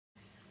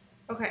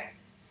Okay,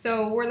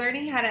 so we're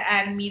learning how to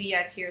add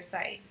media to your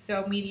site.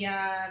 So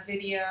media,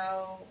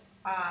 video,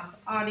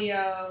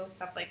 audio,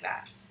 stuff like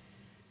that.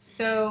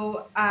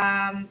 So,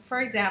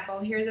 for example,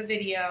 here's a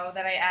video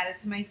that I added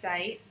to my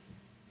site.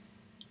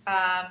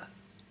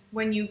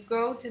 When you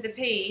go to the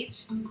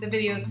page, the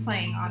video is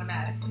playing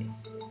automatically.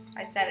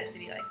 I set it to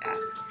be like that.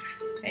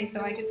 Okay, so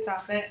I can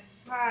stop it.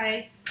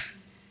 Hi.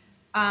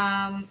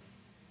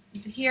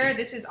 Here,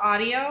 this is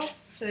audio,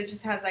 so it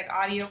just has like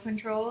audio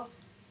controls.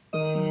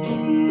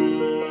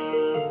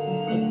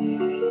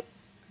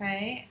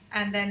 Okay,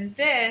 and then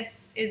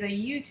this is a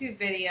YouTube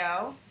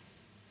video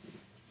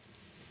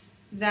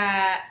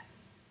that,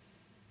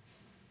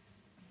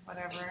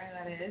 whatever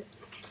that is,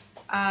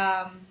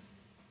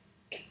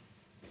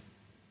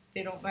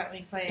 they don't let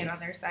me play it on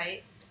their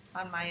site,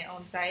 on my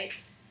own site,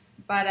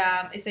 but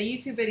it's a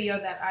YouTube video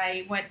that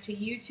I went to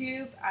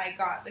YouTube, I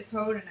got the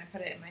code, and I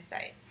put it in my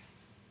site.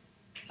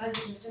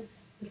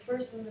 The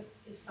first one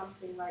is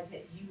something like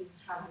that you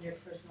have on your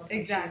personal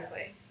computer.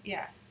 Exactly,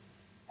 yeah.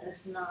 And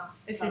it's not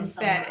It's from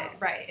embedded,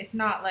 right. It's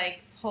not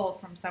like pulled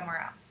from somewhere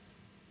else.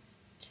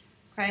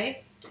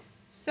 Okay,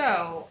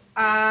 so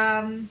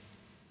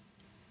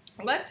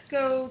let's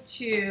go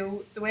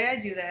to, the way I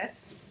do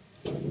this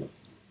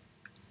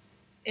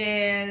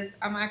is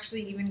I'm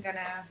actually even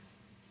gonna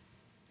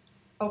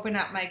open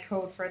up my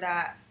code for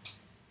that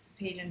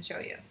page and show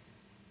you.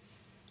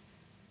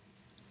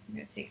 I'm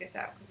gonna take this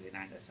out because we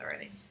learned this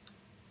already.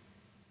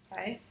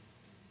 Okay.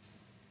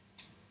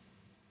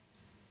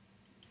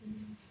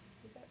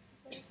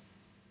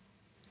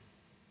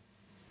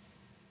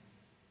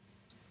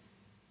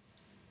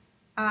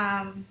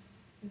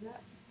 Is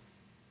that,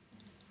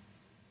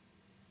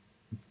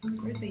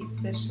 where's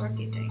the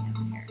shorty thing in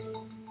here?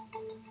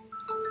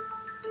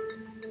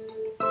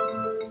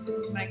 This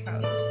is my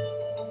code.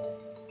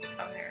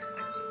 Oh, here, I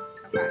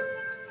see. Okay.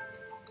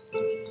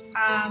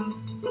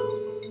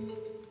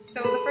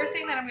 So the first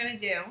thing that I'm gonna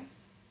do,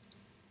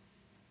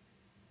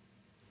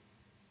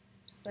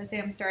 let's say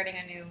I'm starting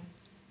a new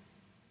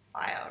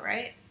file,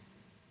 right?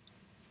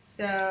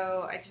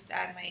 So I just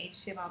add my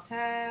HTML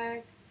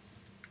tags.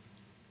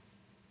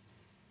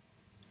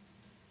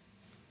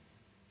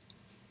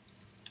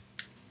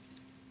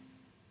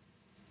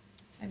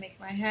 I make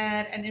my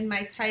head, and in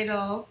my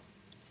title,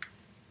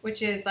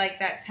 which is like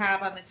that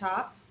tab on the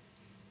top,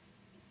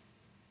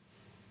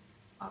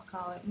 I'll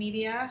call it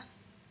media.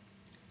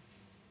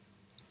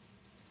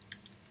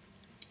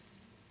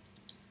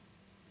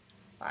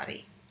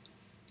 Body.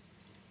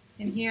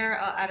 In here,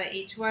 I'll add a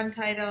H1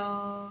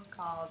 title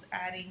called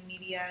adding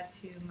media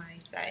to my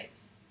site.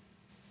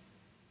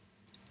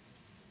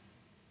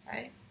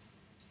 Okay.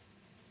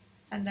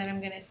 And then I'm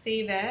going to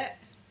save it.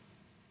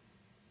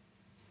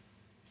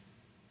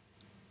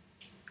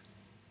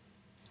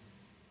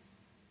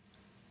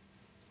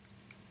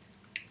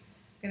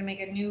 I'm going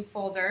to make a new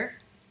folder,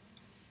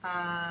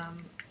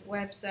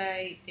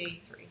 website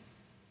day 3.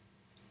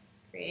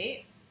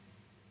 Create.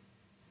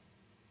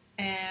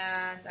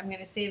 And I'm going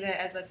to save it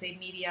as, let's say,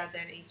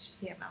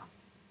 media.html.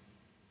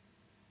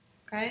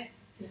 Okay?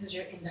 This is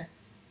your index.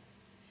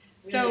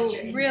 So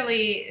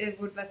really, it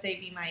would, let's say,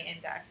 be my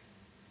index.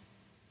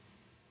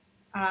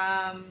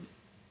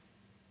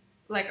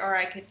 Or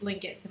I could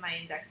link it to my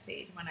index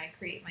page when I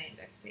create my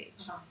index page.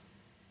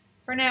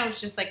 For now, it's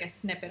just like a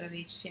snippet of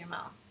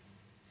HTML.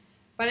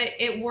 But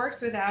it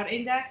works without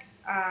index.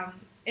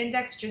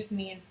 Index just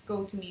means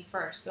go to me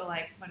first. So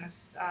like when a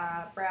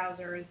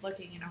browser is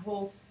looking in a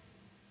whole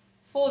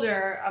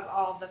folder of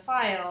all the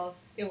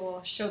files, it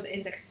will show the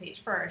index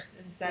page first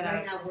instead of...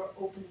 Right now we're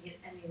opening it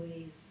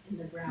anyways in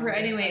the browser. We're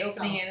anyway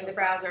opening it in the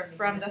browser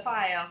from the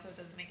file, so it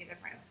doesn't make a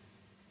difference.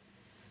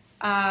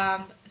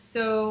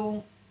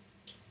 So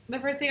the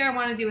first thing I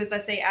want to do is,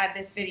 let's say, add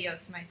this video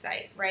to my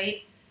site,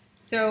 right?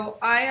 So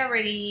I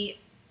already...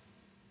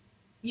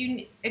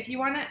 if you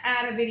want to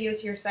add a video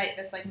to your site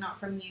that's like not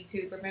from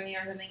YouTube or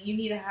Vimeo or something, you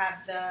need to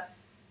have the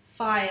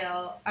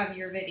file of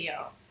your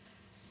video.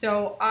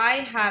 So I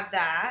have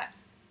that.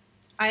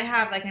 I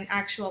have like an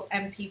actual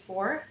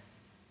MP4.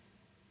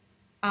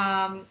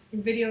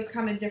 Videos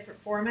come in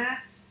different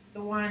formats.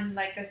 The one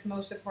like that's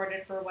most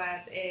supported for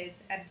web is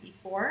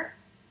MP4.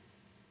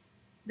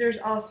 There's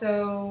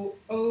also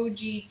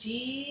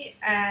OGG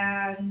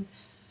and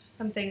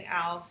something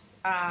else.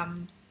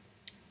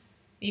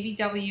 Maybe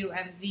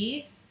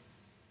WMV,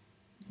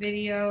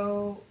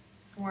 video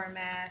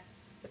formats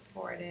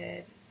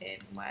supported in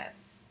web.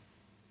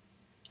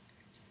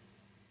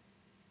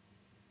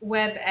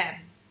 WebM,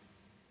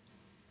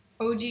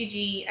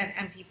 OGG, and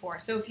MP4.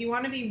 So if you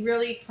want to be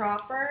really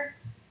proper,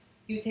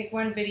 you take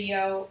one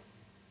video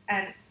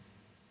and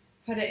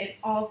put it in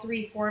all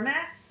 3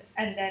 formats,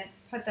 and then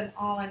put them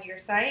all on your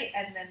site,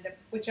 and then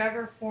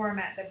whichever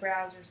format the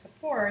browser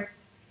supports,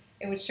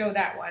 it would show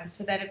that one.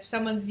 So that if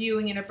someone's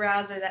viewing in a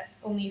browser that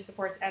only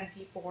supports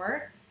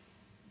MP4,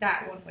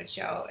 that one would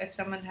show. If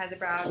someone has a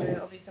browser that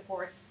only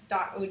supports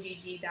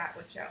 .ogg, that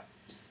would show.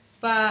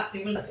 But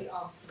you wouldn't see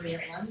all 3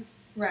 at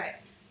once. Right.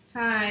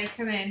 Hi,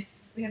 come in.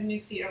 We have a new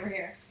seat over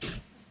here.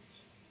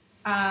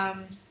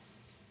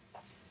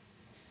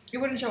 It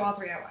wouldn't show all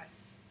three at once.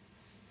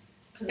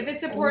 'Cause If it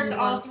it's supports only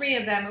all one- three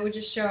of them, it would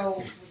just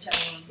show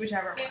whichever one.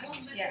 whichever It one.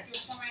 won't mess Yeah. up your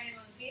formatting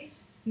on the page?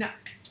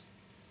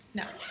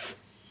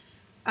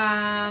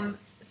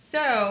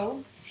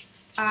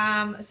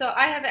 So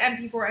I have an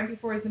MP4.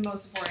 MP4 is the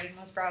most supported.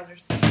 Most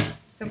browsers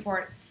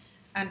support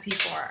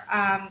MP4.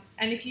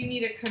 And if you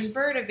need to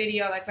convert a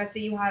video, like let's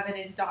say you have it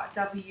in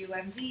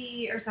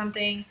 .wmv or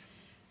something,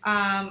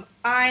 I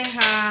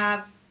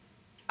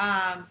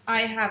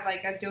have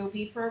like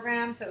Adobe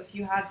program. So if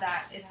you have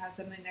that, it has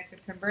something that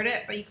could convert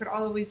it. But you could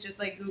always just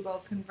like Google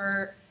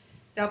convert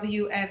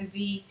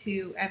WMV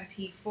to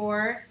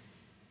MP4,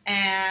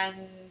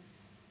 and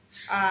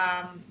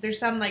there's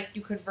some like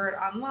you convert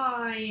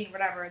online,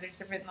 whatever. There's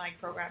different like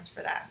programs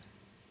for that.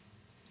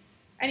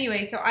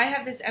 Anyway, so I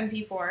have this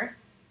MP4.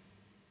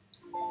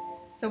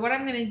 So what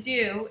I'm going to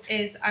do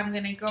is I'm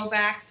going to go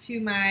back to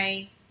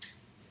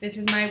this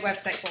is my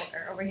website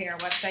folder over here,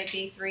 website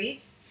day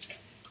 3.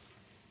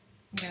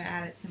 I'm going to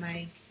add it to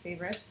my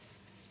favorites.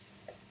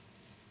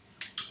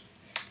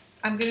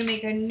 I'm going to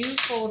make a new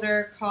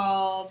folder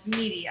called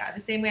media.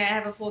 The same way I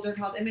have a folder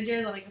called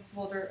images, I'll make a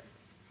folder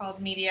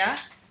called media.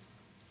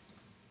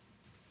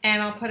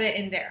 And I'll put it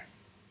in there,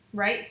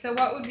 right? So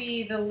what would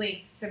be the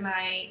link to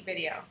my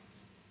video?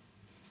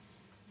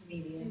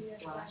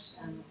 Media/animals.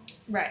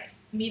 Right,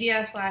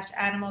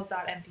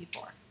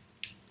 media/animals.mp4.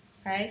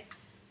 Okay.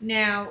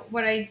 Now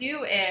what I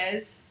do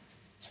is,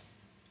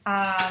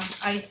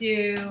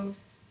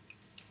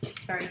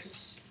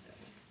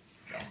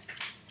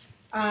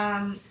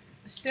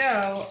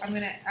 so I'm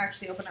gonna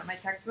actually open up my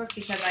textbook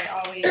because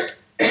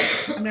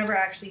I'm never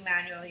actually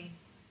manually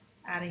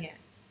adding it.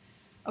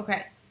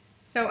 Okay.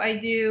 So I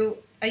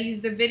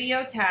use the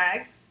video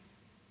tag.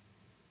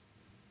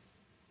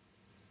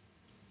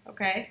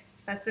 Okay,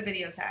 that's the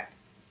video tag.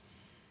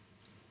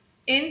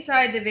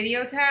 Inside the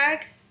video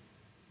tag,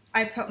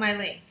 I put my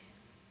link.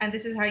 And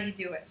this is how you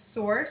do it.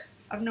 Source,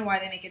 I don't know why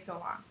they make it so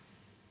long.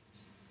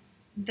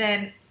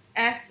 Then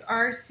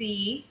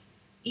src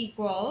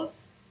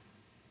equals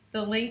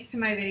the link to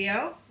my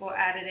video. We'll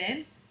add it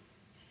in.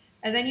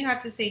 And then you have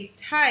to say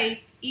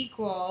type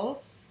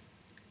equals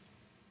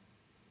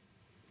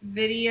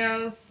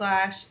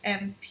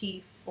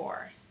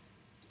video/mp4.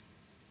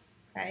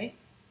 Okay.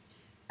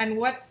 And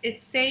what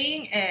it's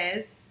saying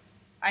is,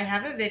 I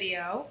have a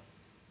video.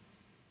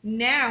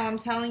 Now I'm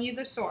telling you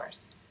the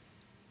source.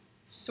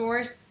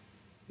 Source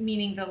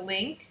meaning the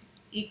link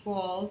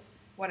equals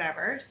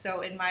whatever.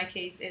 So in my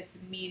case, it's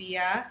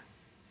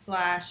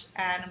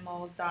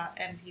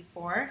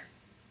media/animals.mp4.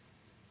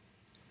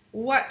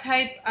 What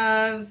type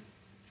of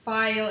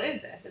file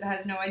is this? It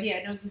has no idea.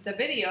 It knows it's a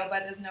video,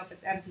 but it doesn't know if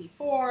it's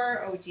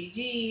MP4,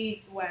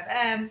 OGG,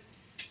 WebM.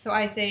 So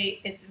I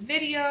say it's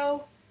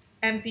video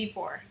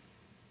MP4.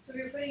 So if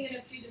you're putting in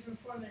a few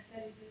different formats, how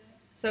do you do that?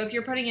 So if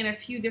you're putting in a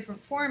few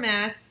different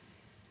formats,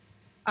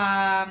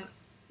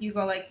 you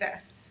go like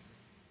this.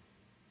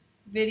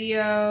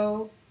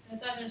 Video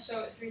It's not going to show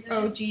it 3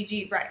 times?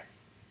 OGG, right.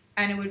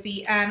 And it would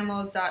be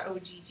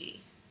animals.ogg.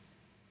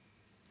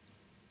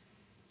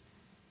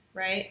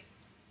 Right?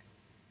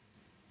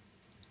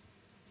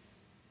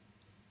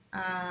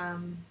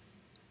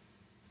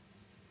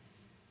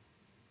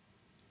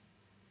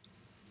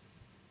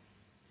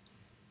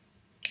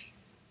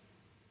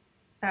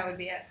 That would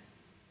be it.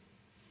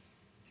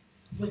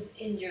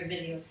 Within your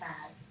video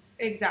tag.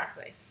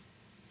 Exactly.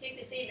 So you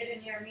can save it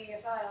in your media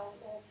file,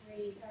 all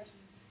 3 versions.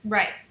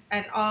 Right.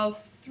 And all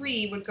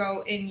 3 would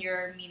go in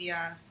your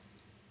media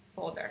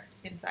folder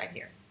inside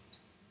here.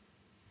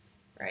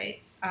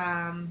 Right?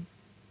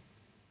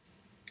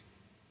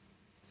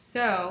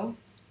 So,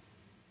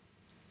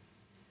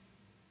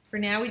 for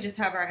now we just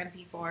have our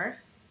MP4.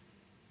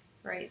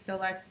 Right? So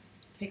let's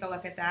take a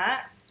look at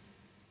that.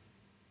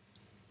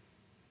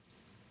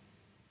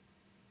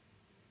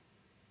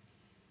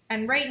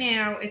 And right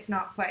now it's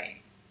not playing.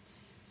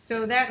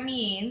 So that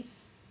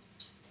means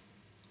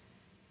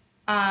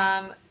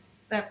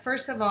that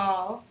first of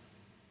all,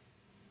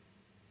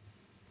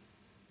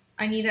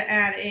 I need to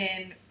add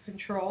in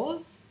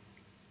controls.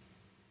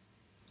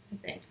 I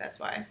think that's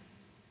why.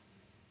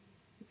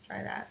 Let's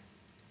try that.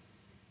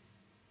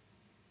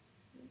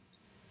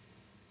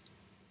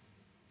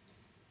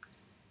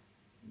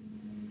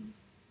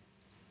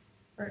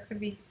 Or it could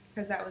be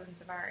because that was in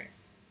Safari.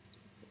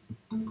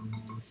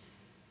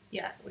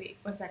 Yeah, wait,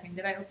 1 second.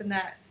 Did I open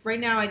that? Right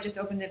now I just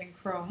opened it in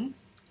Chrome.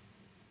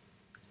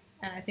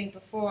 And I think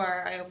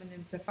before I opened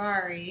in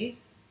Safari.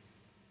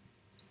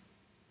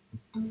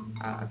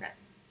 Okay.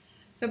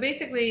 So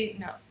basically,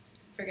 no,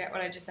 forget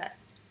what I just said.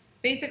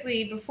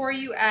 Basically, before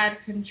you add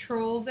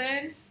controls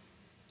in,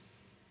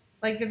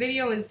 like the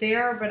video is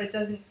there, but it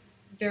doesn't,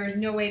 there's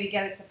no way to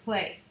get it to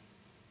play.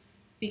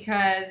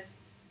 Because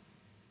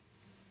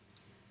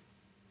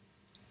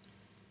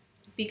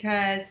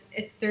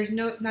there's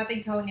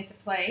nothing telling it to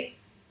play,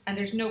 and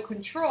there's no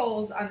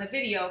controls on the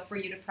video for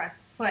you to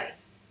press play.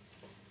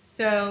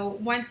 So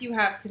once you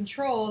have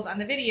controls on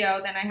the video,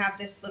 then I have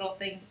this little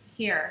thing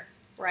here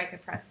where I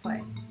could press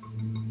play,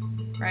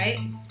 right?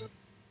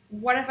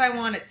 what if I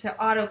want it to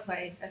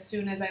autoplay as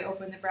soon as I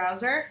open the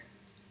browser?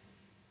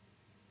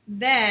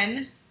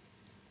 Then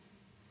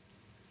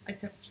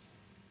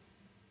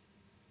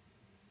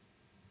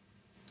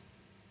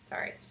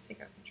sorry, just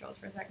take out controls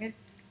for a second.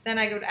 Then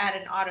I go to add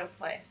an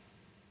autoplay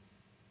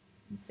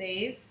and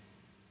save.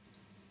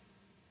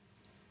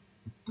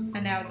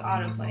 And now it's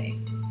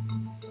autoplaying.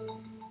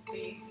 But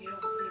you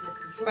don't see the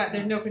control. But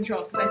there's no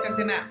controls because I took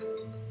them out.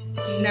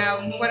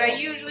 Now, what I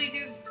usually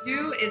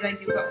do is I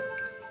do both.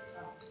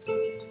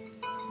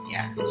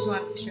 Yeah, I just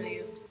wanted to show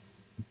you.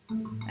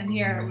 And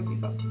here it would be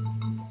both.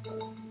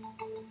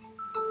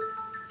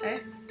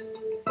 Okay.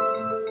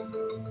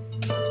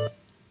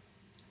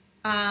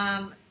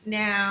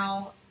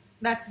 Now,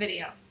 that's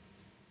video.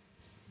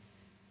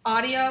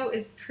 Audio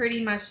is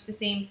pretty much the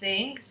same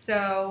thing.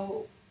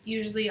 So,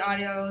 usually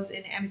audio is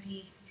in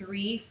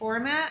MP3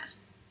 format.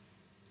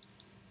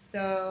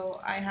 So,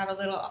 I have a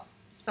little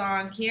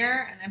song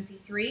here, an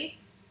MP3.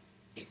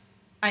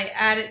 I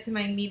add it to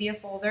my media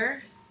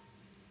folder.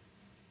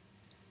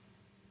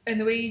 And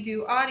the way you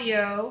do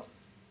audio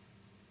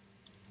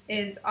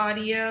is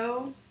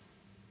audio.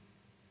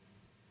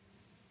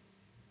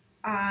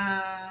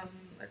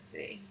 Let's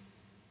see.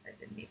 I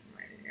didn't even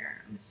write it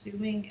here. I'm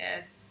assuming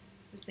it's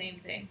the same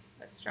thing.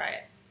 Let's try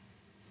it.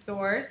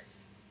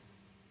 Source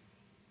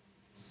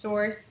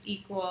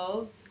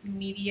equals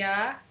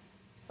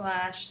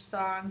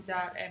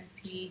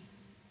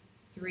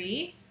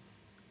media/song.mp3.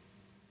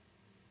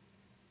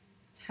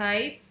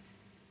 Type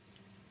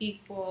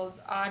equals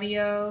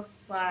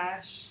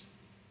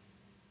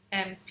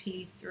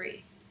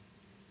audio/mp3.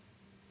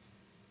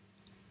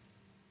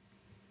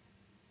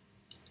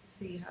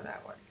 See how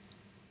that works.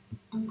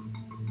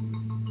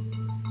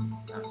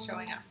 Not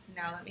showing up.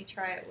 Now let me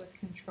try it with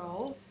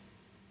controls.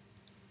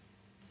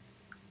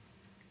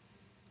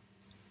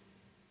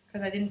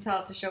 Because I didn't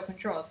tell it to show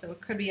controls, so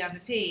it could be on the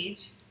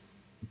page.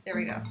 There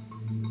we go.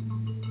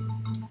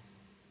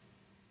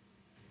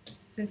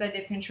 Since I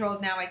did controls,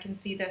 now I can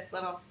see this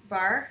little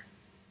bar.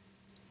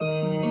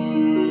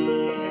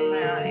 Here's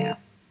my audio.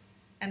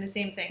 And the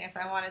same thing, if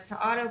I wanted to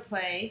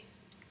autoplay,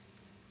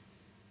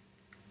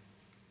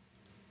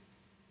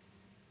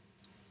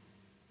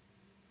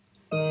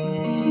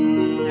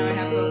 now I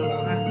have both going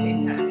on at the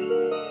same time.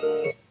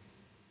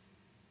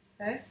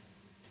 Okay?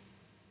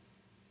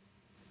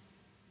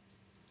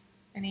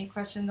 Any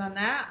questions on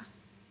that?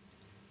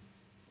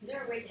 Is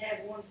there a way to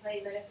have one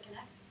play right after the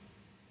next?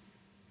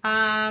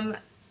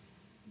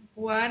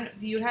 One,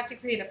 you'd have to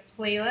create a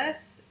playlist,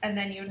 and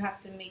then you'd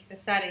have to make the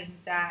setting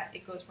that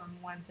it goes from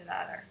one to the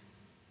other.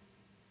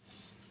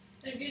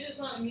 And if you just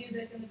want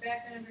music in the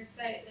background of your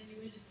site, then you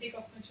would just take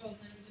off controls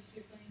and it would just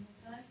be playing the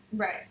whole time.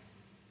 Right.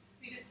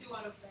 We just do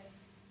autoplay.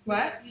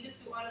 What? You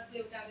just do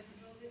autoplay without the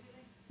controls,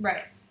 basically.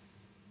 Right.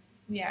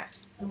 Yeah.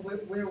 And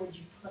where would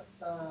you put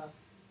the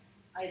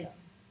item?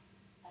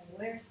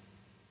 Anywhere?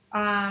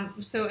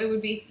 So it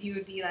would be, you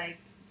would be like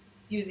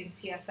using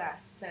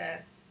CSS to,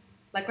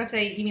 like, let's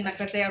say I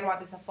would want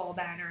this a full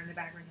banner in the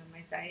background of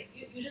my site.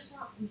 You just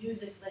want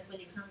music, like when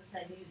you come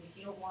inside music,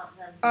 you don't want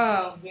them to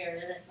Oh. see where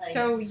it, like.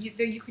 So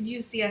you could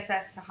use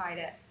CSS to hide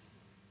it.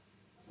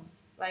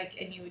 Like,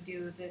 and you would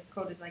do, the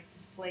code is like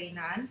display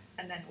none,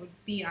 and then it would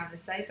be on the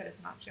site, but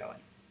it's not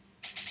showing.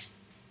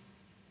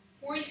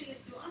 Or you can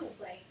just do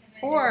autoplay. And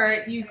then Or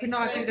just you say- could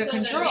not But do it's the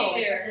still gonna be control.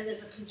 there. Then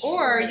there's a control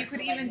Or there, you so, could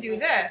like, even you do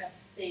might have this.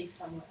 to stay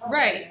somewhere else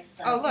Right. on your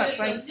site. Oh, look, Just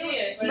like, don't see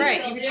it, but right,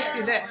 it's you could still just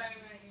do there.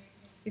 this.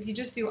 If you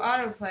just do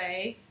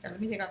autoplay, here, let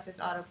me take off this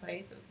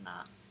autoplay so it's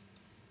not.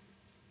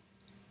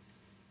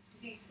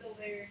 It's still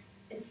there.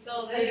 It's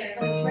still but there.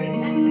 That's right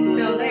next to It's it.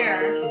 still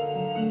there.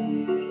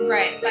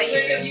 Right, but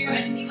you could use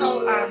Right.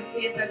 code,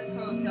 CSS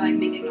code to like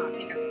make it not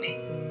take up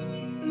space.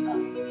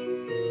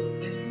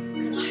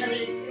 Because it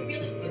really is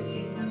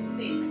taking up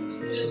space.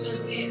 You just don't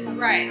see it.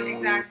 Right,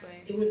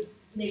 exactly. It would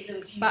make a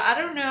huge. But I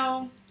don't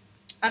know.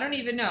 I don't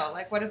even know.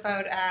 Like, what if I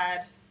would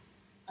add?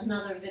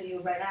 Another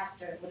video right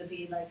after. Would it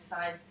be like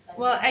side? by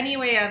Well, side?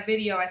 anyway, a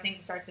video I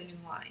think starts a new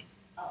line.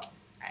 Oh.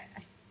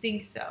 I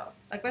think so.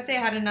 Like, let's say I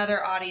had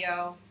another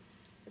audio.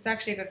 It's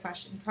actually a good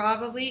question.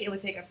 Probably it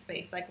would take up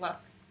space. Like, look,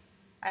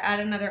 I add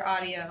another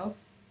audio.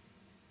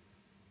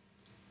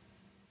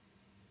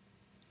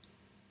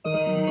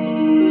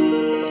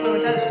 Oh,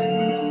 it does just.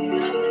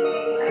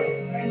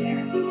 It's right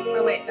there.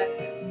 Oh wait, that's it.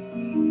 It's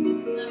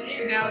not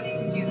there. Now it's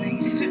confusing.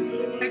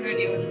 I have no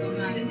idea what's going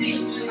See the on.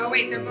 same line. Oh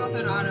wait, they're both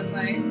on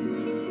autoplay.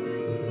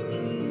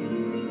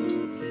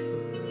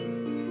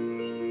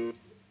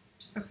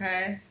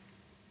 Okay.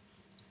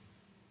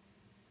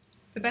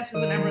 The best is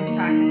when everyone's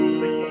practicing.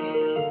 Like,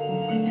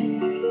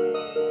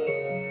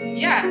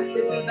 yeah,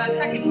 this is the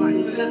second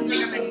one, so it doesn't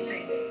take up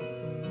anything.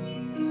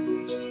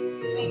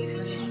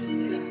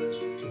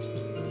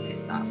 Okay,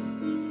 stop.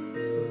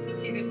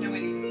 See, there's no way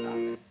to even stop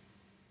it.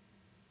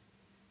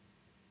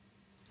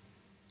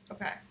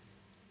 Okay.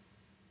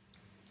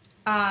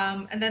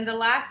 And then the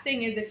last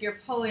thing is if you're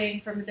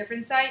pulling from a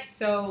different site,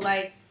 so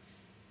like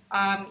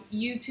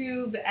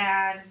YouTube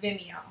and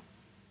Vimeo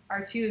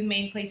are two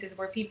main places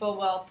where people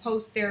will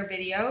post their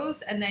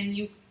videos, and then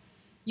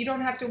you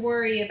don't have to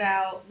worry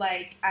about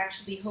like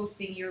actually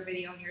hosting your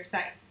video on your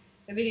site.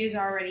 The video is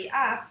already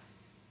up,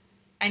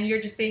 and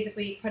you're just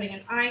basically putting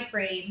an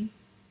iframe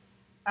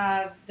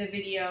of the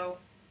video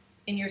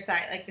in your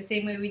site, like the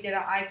same way we did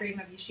an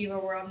iframe of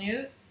Yeshiva World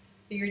News.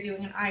 So you're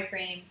doing an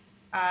iframe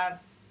of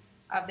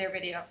their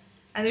video,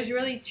 and there's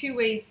really two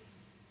ways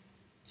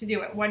to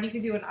do it. One, you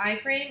could do an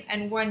iframe,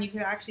 and one, you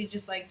could actually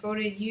just like go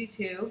to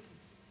YouTube.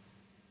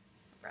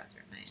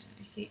 Browser, I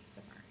hate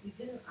Safari. You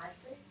did an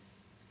iframe?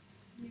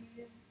 Maybe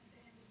it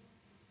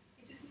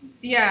just needs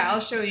Yeah,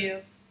 I'll show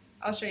you.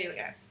 I'll show you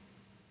again.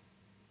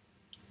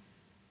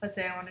 Let's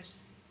say I want to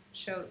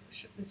show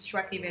this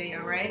Shweki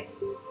video, right?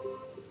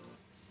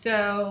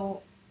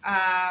 So,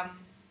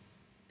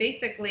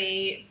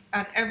 basically,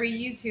 on every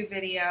YouTube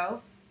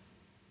video,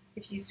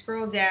 if you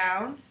scroll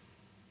down,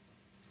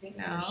 I think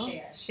no,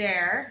 share.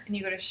 share, and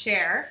you go to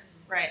share,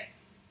 right?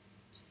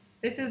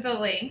 This is the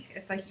link.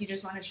 It's like you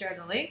just want to share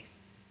the link,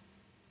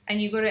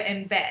 and you go to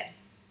embed.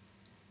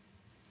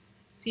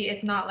 See,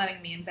 it's not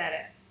letting me embed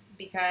it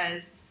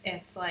because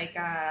it's like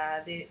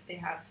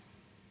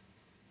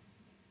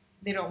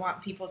they don't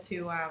want people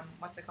to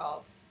what's it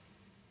called?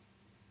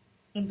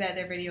 Embed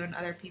their video in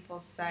other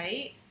people's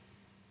site.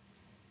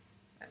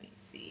 Let me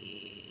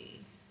see.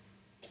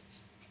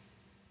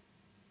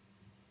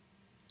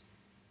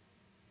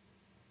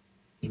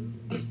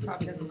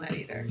 Probably doesn't let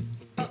either.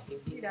 Oh,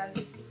 he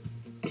does.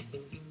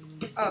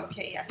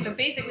 Okay, yeah. So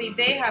basically,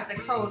 they have the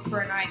code for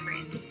an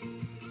iframe.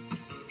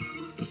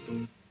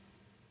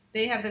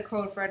 They have the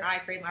code for an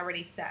iframe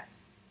already set.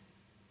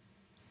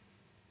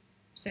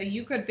 So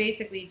you could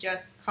basically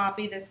just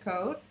copy this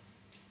code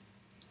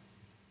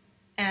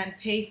and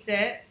paste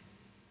it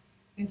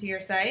into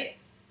your site.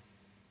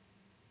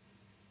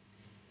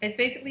 It's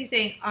basically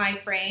saying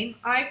iframe.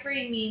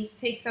 Iframe means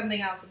take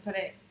something else and put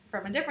it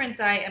from a different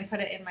site and put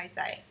it in my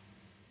site.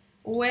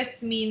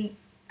 Width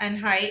and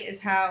height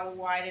is how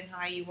wide and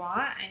high you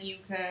want, and you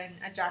can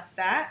adjust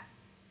that.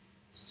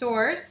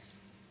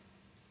 Source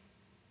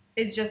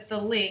is just the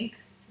link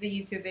to the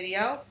YouTube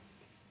video.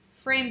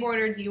 Frame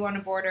border, do you want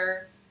a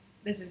border?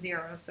 This is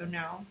 0, so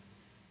no.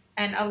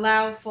 And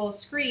allow full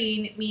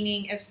screen,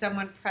 meaning if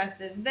someone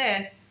presses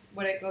this,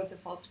 would it go to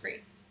full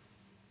screen?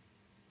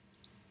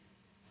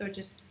 So it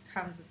just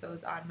comes with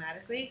those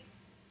automatically.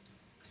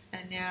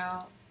 And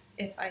now,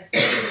 if I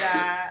say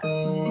that,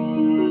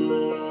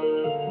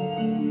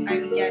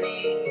 I'm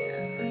getting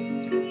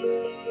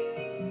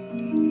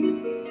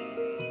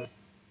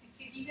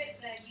Could you get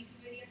the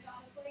YouTube video to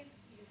autoplay?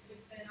 You just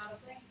would put in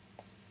autoplay?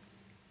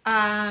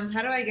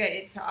 how do I get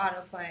it to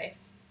autoplay?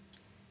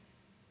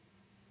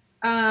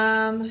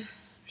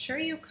 Sure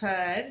you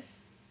could.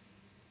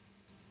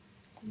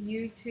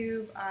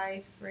 YouTube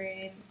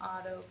iframe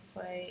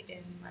autoplay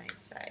in my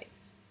site.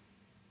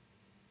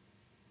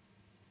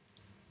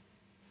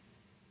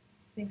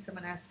 I think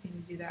someone asked me to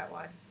do that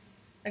once.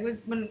 Like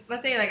when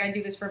let's say like I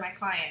do this for my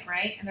client,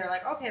 right? And they're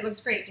like, okay, it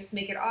looks great, just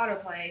make it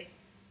autoplay.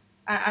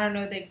 I don't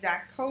know the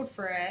exact code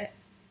for it.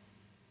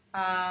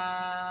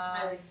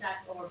 By the way,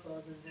 Stack Overflow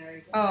is a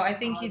very good Oh, I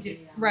think you do.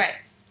 technology, Right.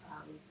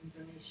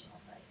 Informational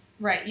site.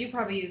 Right, you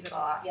probably use it a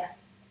lot. Yeah.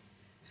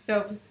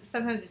 So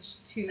sometimes it's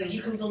too Like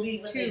you can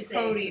believe what too they say.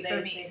 codey They,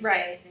 for me. They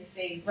Right. say, they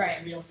say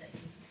Right. real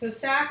things. So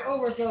Stack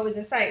Overflow is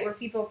a site where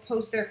people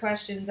post their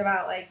questions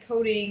about like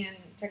coding and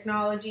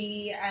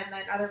technology, and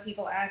then other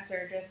people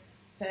answer just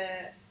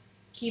to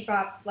keep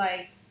up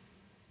like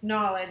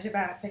knowledge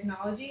about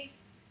technology.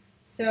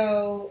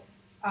 So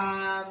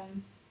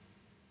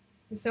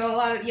so a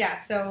lot of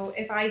so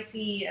if I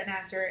see an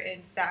answer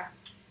in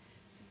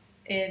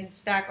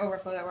Stack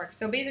Overflow that works.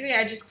 So basically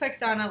I just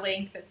clicked on a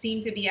link that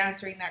seemed to be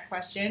answering that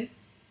question,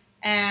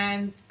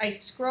 and I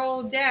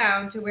scroll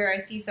down to where I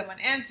see someone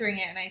answering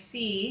it, and I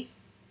see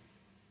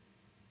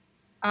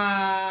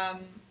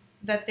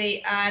that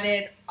they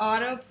added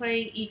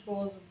autoplay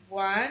equals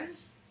 1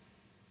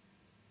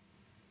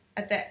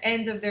 at the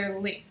end of their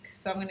link.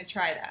 So I'm going to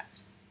try that.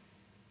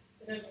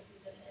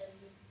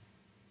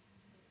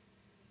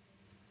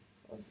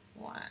 Equals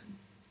 1.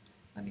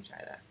 Let me try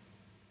that.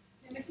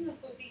 I'm missing a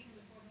quotation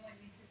before the one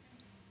makes a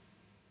difference.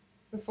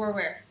 Before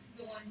where?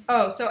 The one.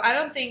 Oh, so I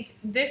don't think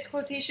this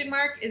quotation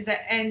mark is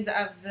the end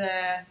of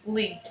the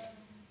link.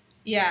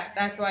 Yeah,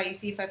 that's why you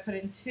see if I put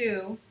in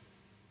 2,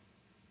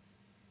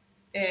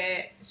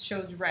 it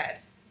shows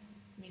red,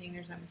 meaning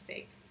there's a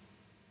mistake.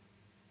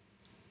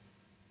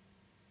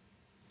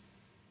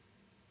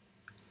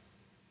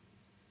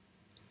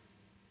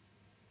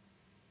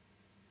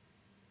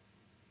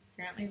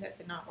 Apparently that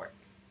did not work.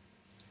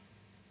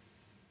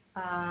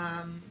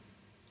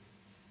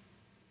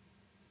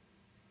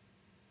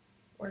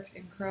 Works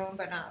in Chrome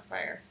but not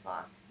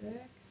Firefox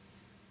 6,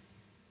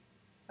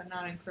 but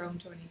not in Chrome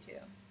 22.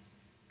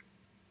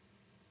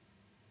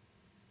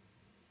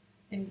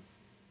 And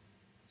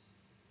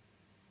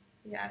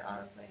add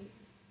autoplay.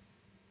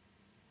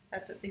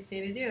 That's what they say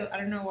to do. I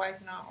don't know why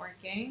it's not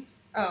working.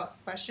 Oh,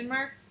 question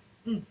mark?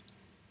 You're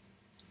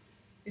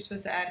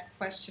supposed to add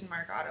question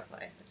mark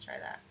autoplay. Let's try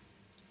that.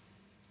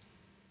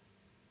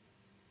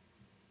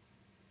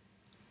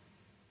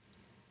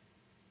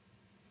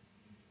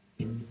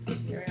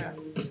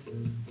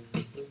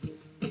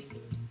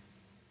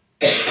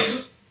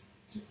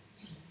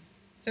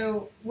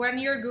 So when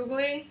you're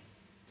Googling,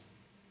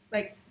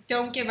 like,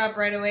 don't give up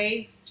right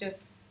away.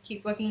 Just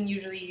keep looking.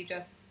 Usually you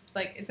just,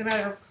 like, it's a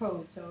matter of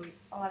code. So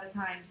a lot of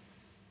times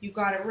you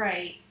got it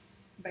right,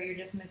 but you're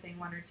just missing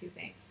one or two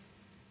things.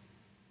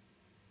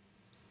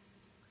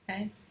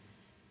 Okay.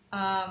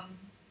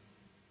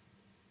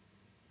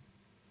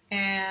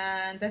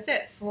 And that's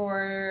it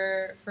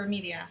for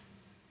media.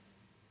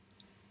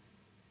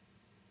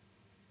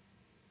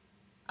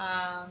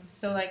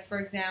 So like, for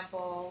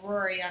example,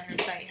 Rory on her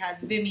site has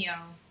Vimeo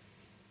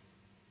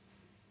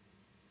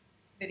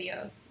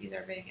videos. These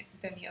are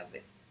Vimeo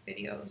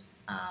videos.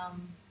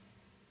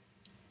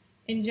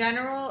 In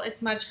general,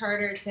 it's much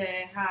harder to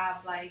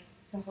have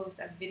to host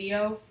a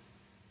video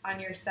on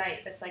your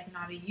site that's like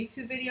not a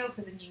YouTube video,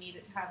 because then you need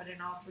to have it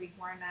in all three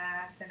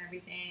formats and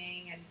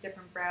everything and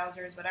different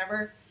browsers,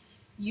 whatever.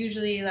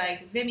 Usually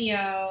like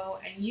Vimeo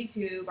and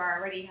YouTube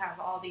already have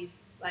all these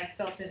like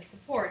built-in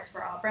supports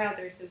for all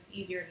browsers, so it's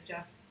easier to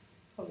just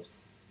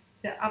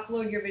to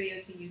upload your video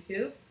to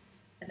YouTube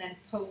and then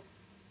go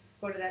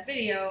to that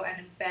video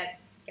and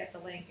get the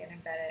link and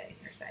embed it in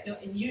your site. You know,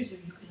 in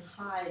YouTube, you can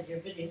hide your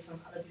video from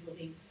other people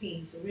being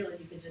seen. So really,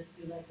 you could just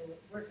do like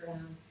a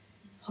workaround,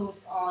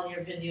 post all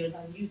your videos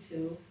on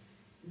YouTube,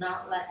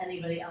 not let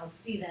anybody else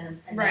see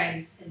them, and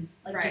Right. then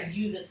Right. just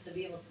use it to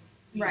be able to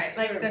use Right,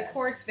 the like the service.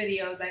 course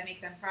videos, I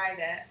make them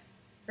private.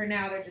 For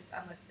now, they're just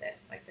unlisted,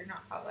 like they're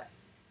not public.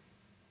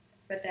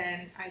 But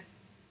then at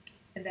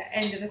the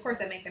end of the course,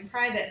 I make them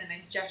private, and then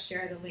I just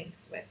share the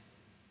links with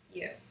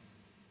you.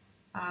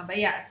 But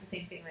yeah, it's the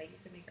same thing. Like you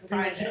can make it But then,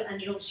 like, private,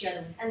 you don't share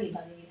them with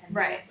anybody, and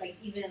Right. like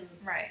even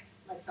right?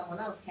 like someone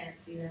else can't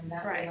see them.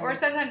 That Right. way, Or like,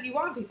 sometimes you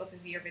want people to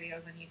see your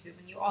videos on YouTube,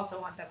 and you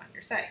also want them on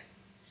your site.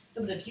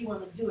 but if you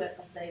want to do it,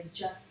 let's say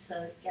just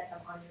to get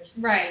them on your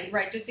site, Right.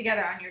 Right. Just to get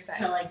it on your to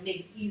site. like make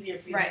it easier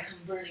for you Right.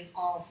 converting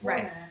all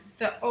formats. Right.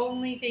 The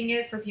only thing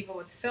is for people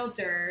with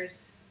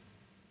filters,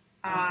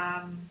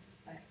 Right.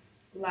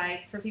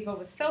 like for people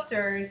with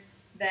filters,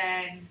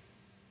 then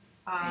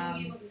Are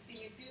you able to see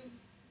YouTube,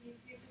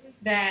 basically?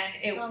 then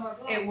Some are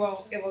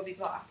blocked. it will be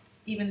blocked,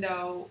 even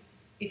though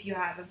if you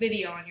have a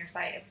video on your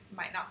site, it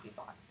might not be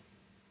blocked.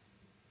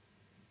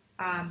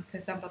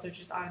 Because some filters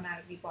just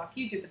automatically block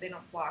YouTube, but they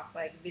don't block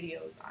like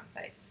videos on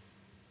sites.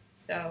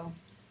 So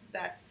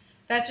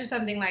that's just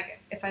something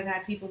like if I've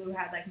had people who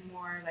had like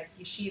more like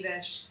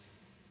yeshivish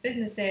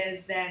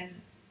businesses,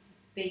 then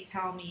they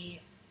tell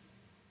me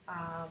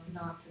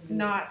not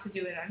to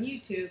do it on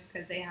YouTube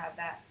because they have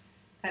that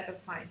type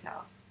of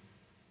clientele.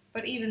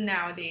 But even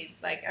nowadays,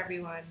 like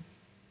everyone,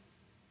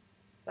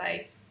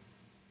 like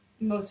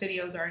most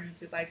videos are on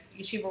YouTube. Like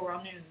Yeshiva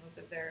World News, most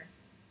of their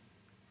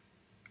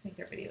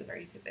videos are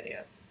YouTube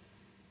videos.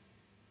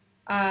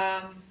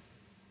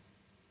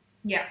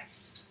 Yeah.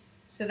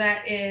 So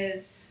that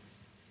is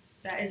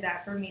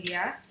that for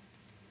media.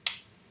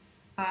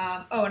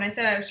 Oh, and I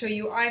said I would show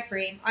you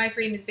iframe.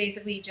 iframe is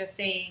basically just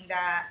saying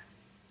that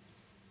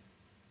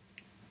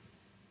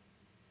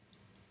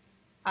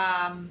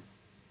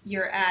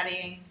you're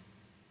adding,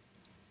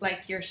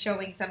 like you're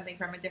showing something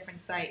from a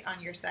different site on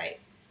your site.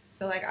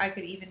 So like I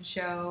could even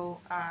show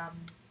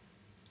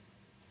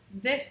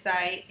this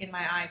site in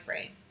my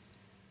iframe.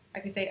 I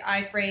could say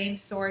iframe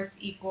source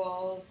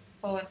equals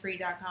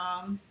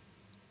fullandfree.com,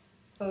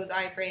 close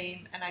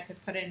iframe, and I could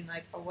put in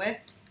like a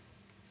width.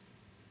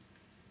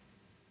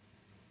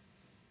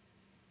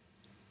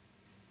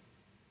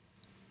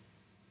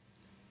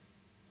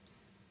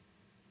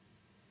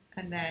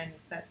 And then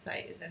that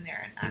site is in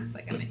there and acts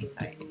like a mini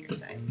site in your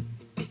site.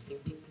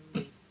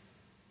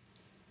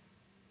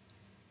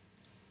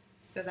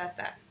 So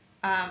that's that.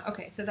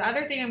 Okay, so the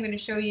other thing I'm going to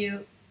show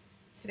you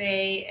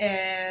today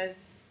is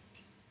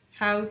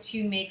how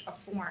to make a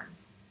form.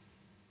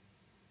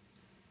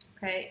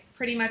 Okay,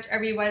 pretty much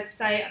every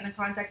website on the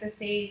contact us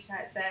page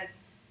that says,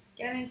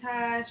 get in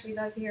touch, we'd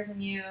love to hear from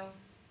you.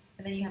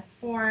 And then you have a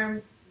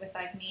form with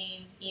like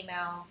name,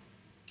 email,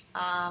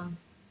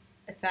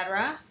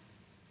 etc.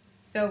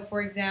 So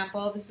for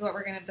example, this is what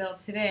we're going to build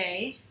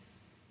today.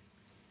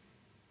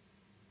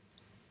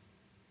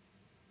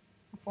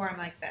 A form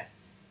like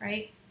this,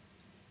 right?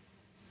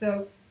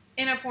 So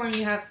in a form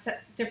you have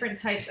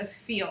different types of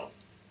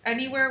fields.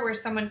 Anywhere where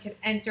someone can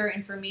enter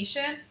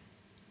information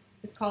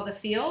is called a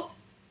field,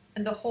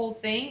 and the whole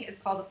thing is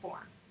called a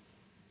form.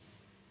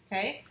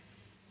 Okay?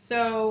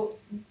 So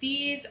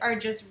these are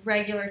just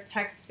regular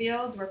text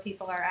fields where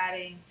people are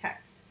adding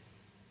text.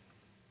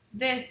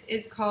 This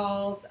is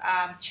called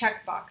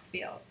checkbox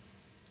fields,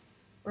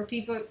 where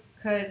people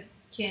can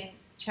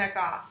check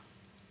off,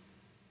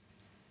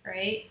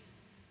 right?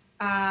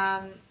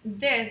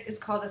 This is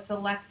called a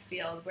select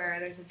field,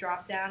 where there's a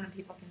drop down and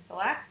people can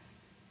select.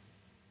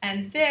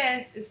 And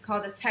this is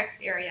called a text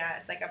area.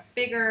 It's like a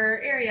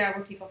bigger area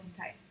where people can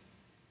type.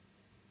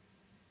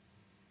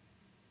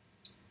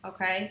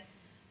 Okay?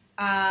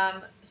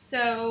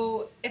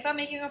 So if I'm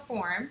making a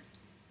form,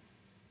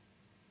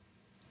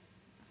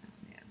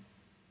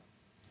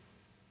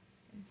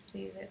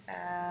 save it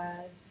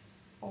as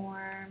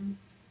form.html.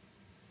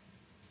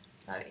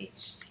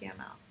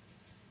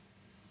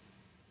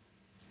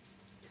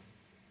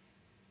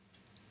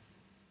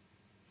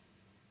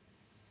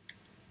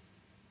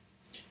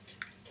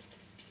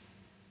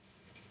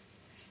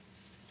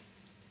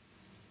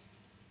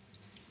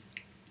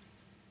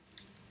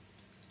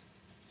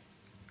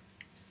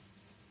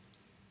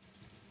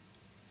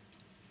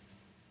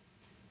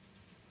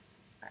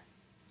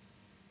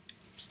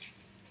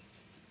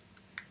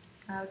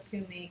 how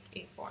to make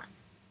a form.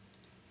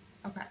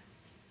 Okay.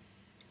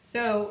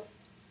 So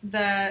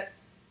the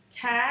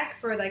tag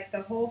for like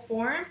the whole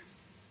form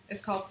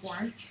is called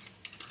form.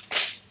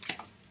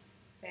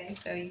 Okay,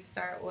 so you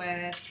start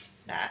with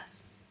that.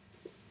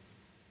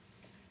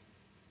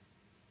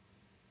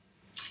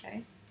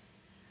 Okay.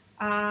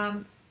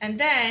 And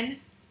then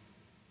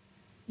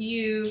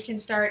you can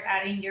start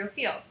adding your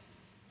fields.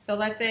 So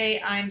let's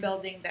say I'm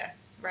building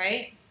this,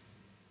 right?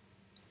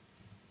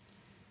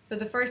 So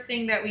the first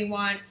thing that we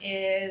want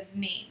is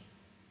name.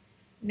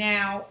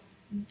 Now,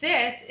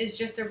 this is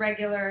just a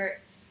regular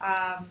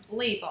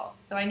label.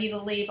 So I need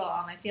a label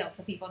on my field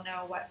so people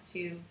know what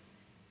to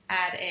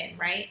add in,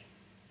 right?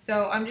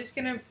 So I'm just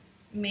going to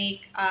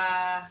make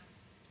a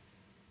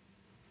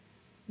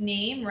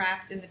name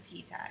wrapped in the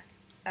P tag.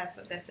 That's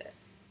what this is,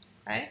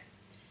 okay?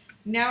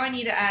 Now I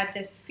need to add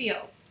this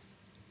field.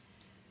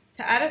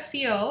 To add a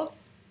field,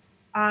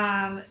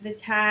 the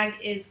tag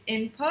is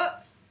input,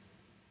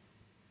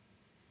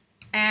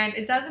 and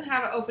it doesn't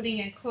have an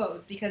opening and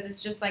close because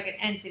it's just like an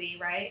entity,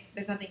 right?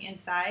 There's nothing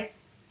inside.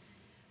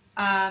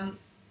 And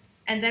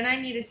then I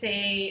need to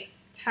say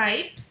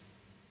type,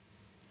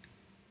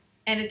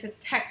 and it's a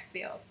text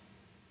field,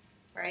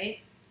 right?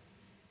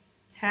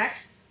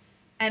 Text.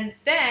 And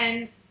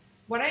then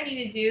what I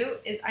need to do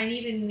is I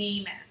need to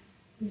name it.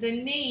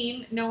 The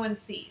name no one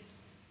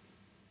sees.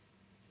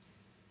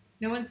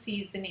 No one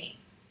sees the name.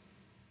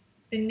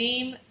 The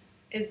name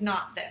is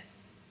not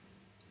this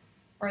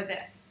or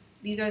this.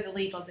 These are the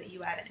labels that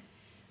you add in.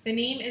 The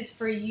name is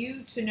for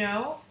you to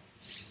know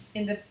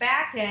in the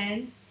back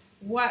end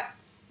what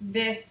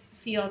this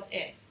field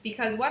is.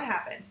 Because what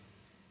happens?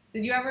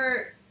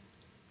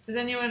 Does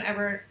anyone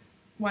ever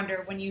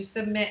wonder when you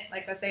submit,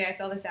 like let's say I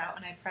fill this out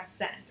and I press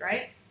send,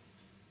 right?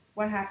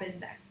 What happens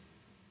next?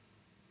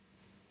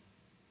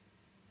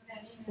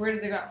 Where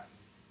does it go?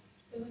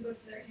 Doesn't go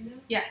to their email?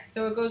 Yeah,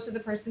 so it goes to the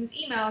person's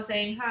email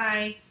saying,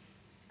 hi.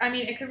 I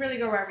mean, it could really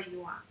go wherever you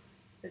want.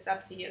 It's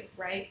up to you,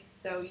 right?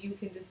 So you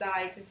can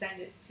decide to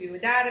send it to a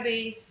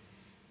database.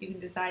 You can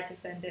decide to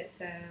send it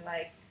to,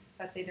 like,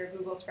 let's say their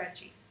Google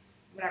spreadsheet,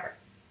 whatever.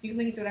 You can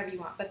link it to whatever you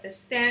want. But the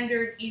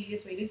standard,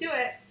 easiest way to do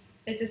it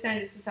is to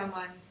send it to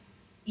someone's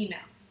email,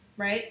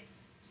 right?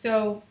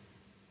 So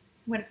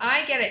when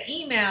I get an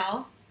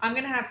email, I'm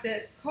going to have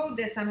to code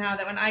this somehow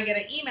that when I get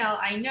an email,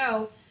 I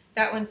know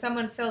that when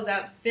someone fills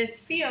out this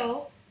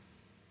field,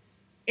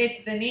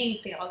 it's the name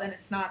field and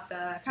it's not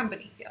the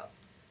company field,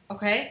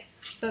 okay?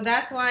 So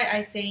that's why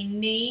I say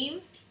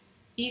name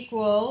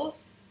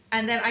equals,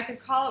 and then I could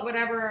call it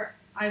whatever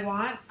I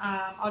want.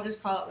 I'll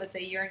just call it, let's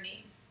say, your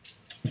name,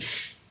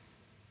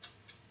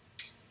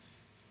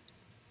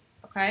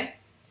 okay?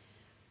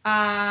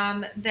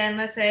 Then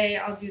let's say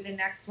I'll do the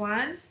next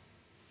one.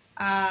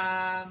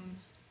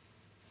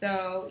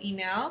 So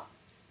email.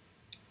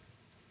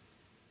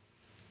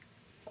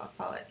 So I'll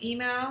call it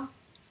email.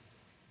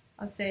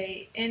 I'll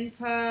say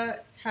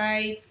input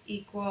type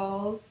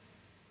equals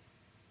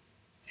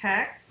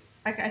text.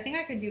 I think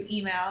I could do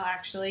email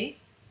actually.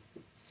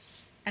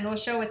 And we'll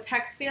show a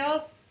text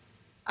field.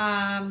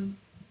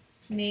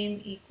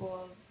 Name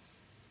equals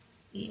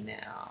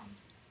email.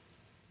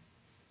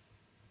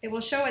 It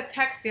will show a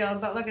text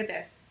field, but look at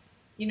this.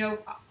 You know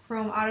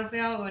Chrome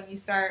autofill, when you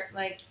start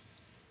like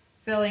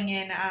filling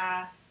in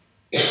a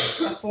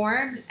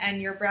form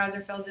and your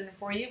browser fills it in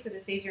for you because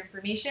it saves your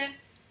information.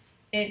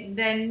 It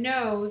then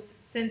knows,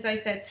 since I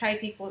said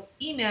type equals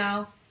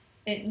email,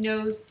 it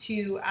knows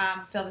to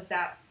fill this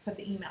out, put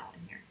the email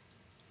in here.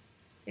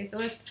 Okay, so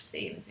let's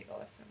save and take a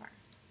look so far.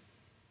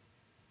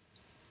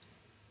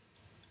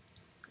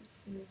 This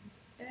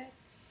is it.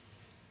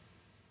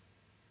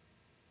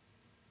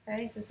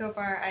 Okay, so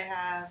far I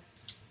have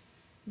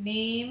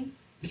name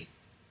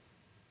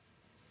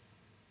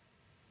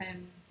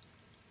and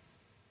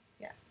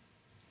yeah.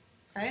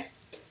 Okay.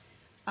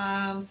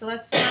 So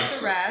let's fill out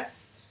the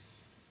rest.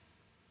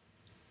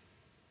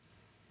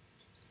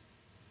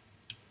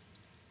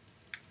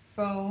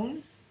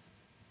 Phone.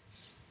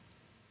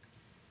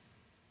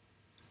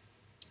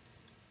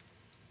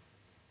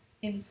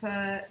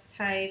 Input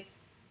type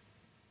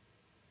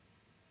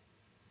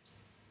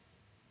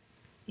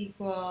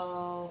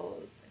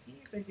equals, I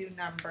think I could do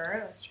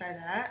number. Let's try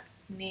that.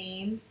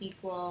 Name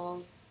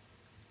equals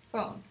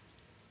phone.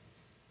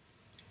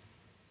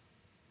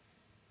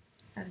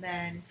 And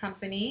then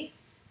company.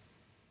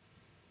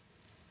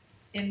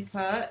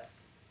 Input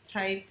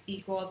type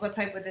equals, what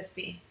type would this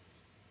be?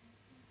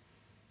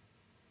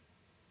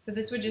 So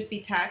this would just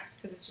be text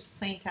because it's just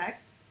plain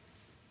text,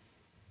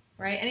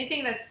 right?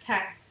 Anything that's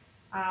text,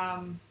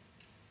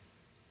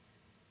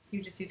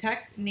 you just do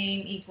text.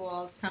 Name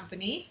equals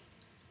company.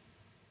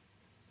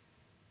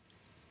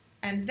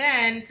 And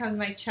then comes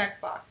my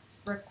checkbox,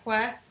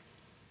 request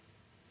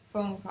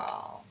phone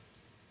call.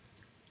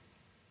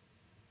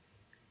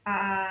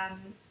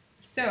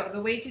 So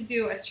the way to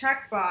do a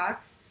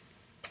checkbox,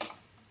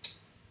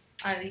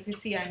 you can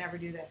see I never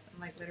do this.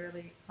 I'm like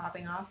literally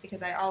popping off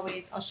because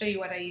I'll show you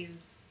what I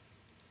use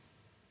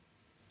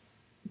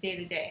day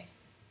to day.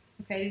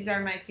 Okay, these are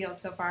my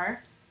fields so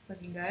far,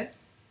 looking good.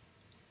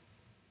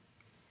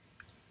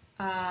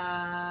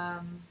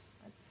 Let's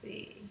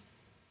see.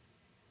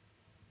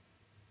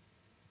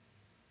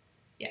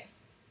 Yeah.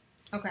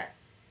 Okay.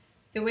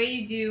 The way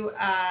you do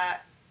a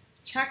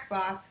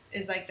checkbox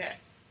is like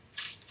this.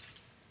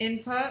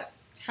 Input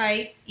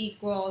type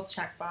equals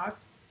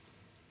checkbox,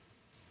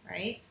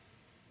 right?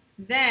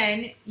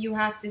 Then you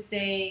have to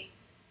say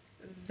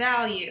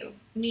value,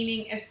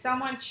 meaning if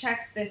someone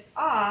checks this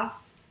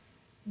off,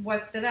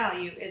 what's the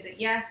value? Is it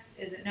yes?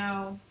 Is it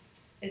no?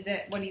 Is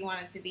it, what do you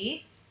want it to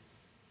be?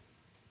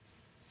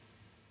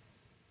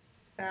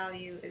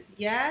 Value is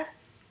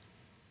yes.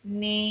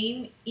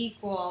 Name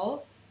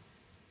equals,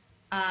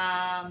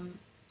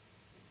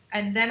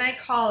 and then I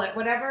call it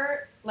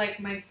whatever, like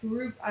my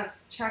group of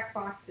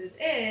checkboxes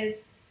is,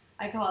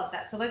 I call it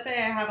that. So let's say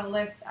I have a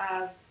list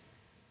of,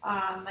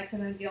 like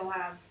sometimes you'll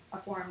have a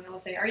form and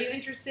it'll say, are you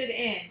interested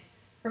in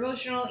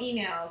promotional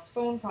emails,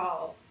 phone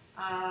calls,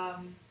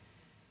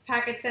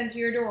 packets sent to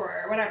your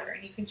door, or whatever,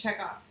 and you can check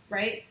off,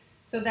 right?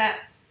 So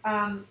that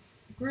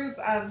group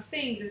of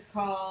things is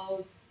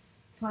called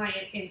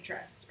client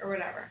interest or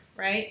whatever,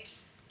 right?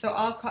 So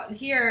I'll call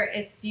here.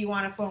 It's, do you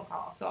want a phone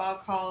call? So I'll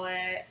call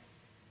it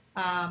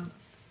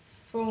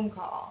phone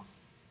call,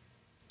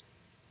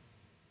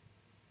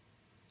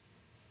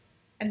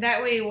 and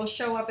that way it will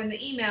show up in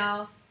the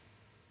email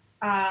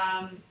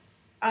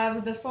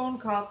of the phone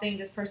call thing.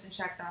 This person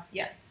checked off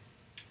yes.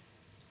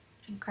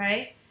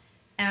 Okay,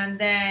 and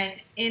then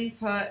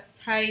input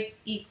type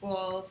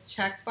equals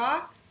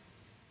checkbox,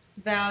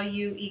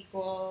 value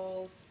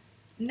equals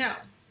no,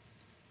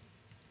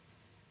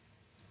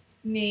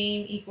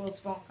 name equals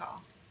phone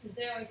call. Is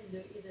there we can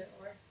do either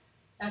or?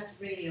 That's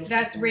radio.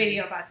 That's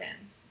radio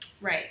buttons,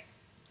 right?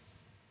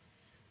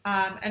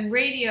 And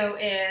radio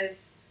is,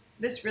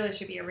 this really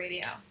should be a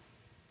radio.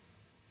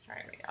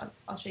 Sorry, radio.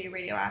 I'll show you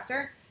radio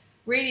after.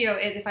 Radio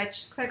is if I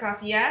click off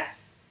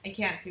yes, I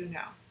can't do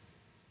no.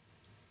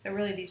 So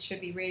really, these should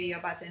be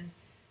radio buttons.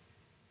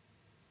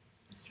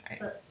 Let's try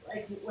it. But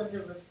like when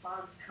the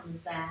response comes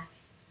back,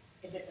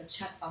 if it's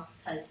a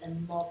checkbox type,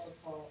 then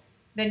multiple.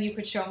 Then you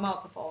could show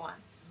multiple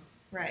ones.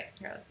 Right.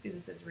 Here, let's do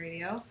this as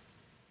radio.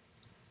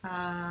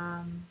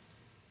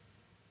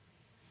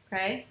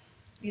 Okay.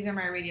 These are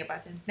my radio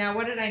buttons. Now,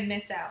 what did I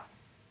miss out?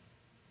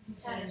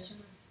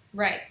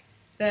 Right.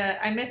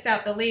 I missed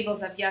out the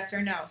labels of yes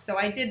or no. So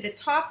I did the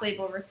top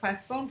label,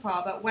 request phone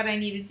call, but what I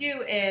need to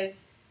do is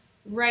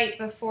right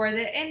before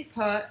the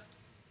input,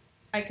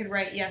 I could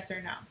write yes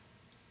or no.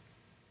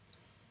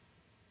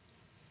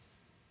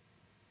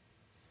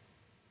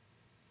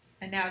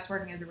 And now it's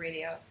working as a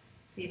radio.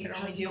 So you can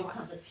only do don't one.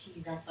 have the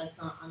P, that's why it's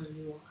not on a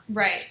new line.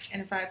 Right.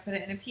 And if I put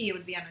it in a P, it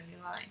would be on a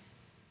new line.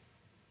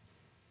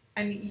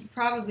 And you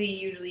probably,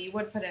 usually, you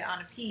would put it on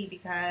a P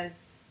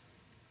because,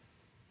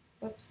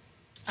 whoops,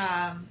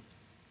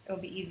 it will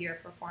be easier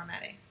for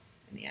formatting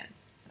in the end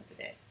of the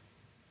day.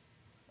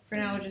 For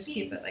now, we'll just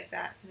keep it like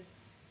that because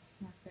it's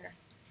not there.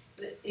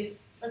 But if,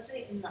 let's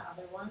say in the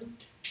other one,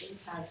 we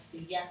had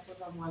the yes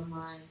was on one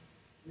line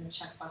and the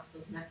checkbox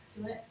was next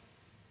to it.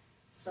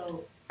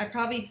 So I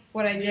probably,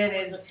 what I did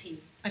where is was the P?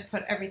 I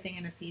put everything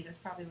in a P. That's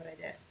probably what I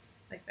did,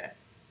 like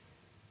this.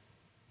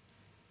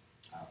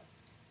 Oh.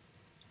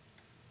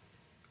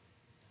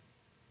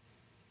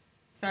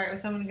 Sorry,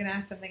 was someone going to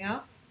ask something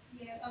else?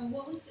 Yeah.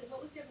 What was there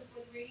before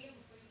the radio?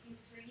 Before you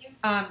changed it to radio?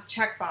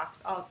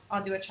 Checkbox.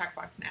 I'll do a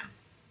checkbox now.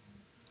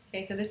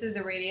 Okay, so this is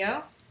the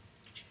radio.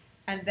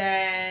 And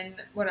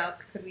then what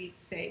else could we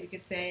say? We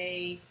could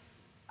say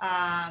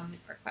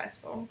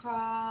request phone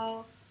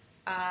call.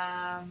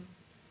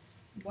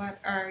 What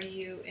are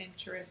you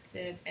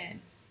interested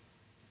in?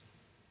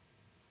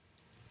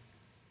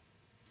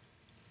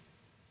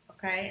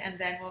 Okay, and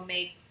then we'll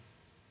make,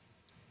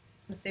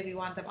 let's say we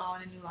want them all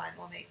in a new line.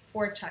 We'll make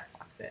 4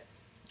 checkboxes.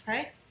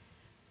 Okay.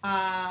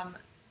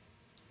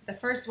 The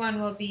first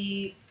one will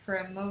be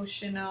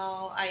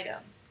promotional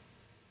items,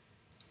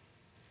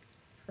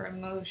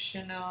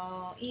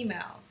 promotional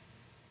emails,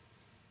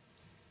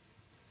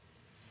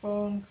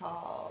 phone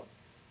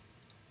calls,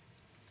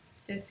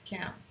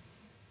 discounts.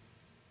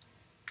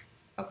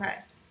 Okay.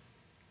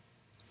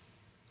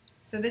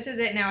 So this is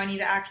it now. I need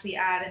to actually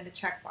add in the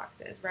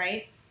checkboxes,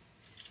 right?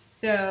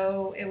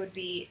 So it would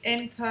be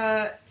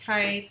input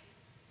type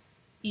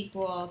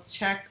equals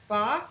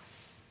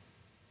checkbox,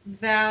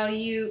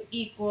 value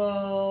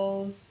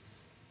equals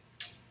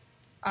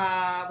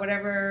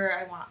whatever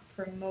I want,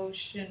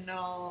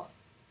 promotional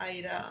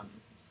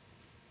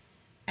items,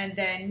 and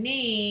then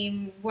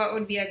name, what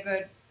would be a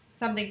good,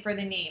 something for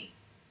the name?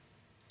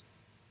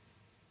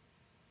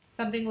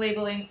 Something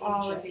labeling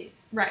all of these.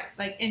 Right,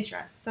 like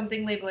interest.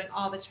 Something labeling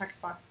all the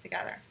checkboxes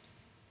together.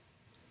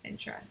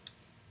 Interest.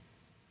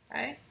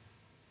 Okay?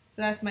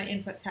 So that's my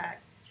input tag.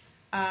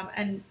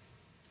 And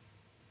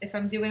if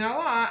I'm doing a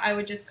lot, I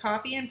would just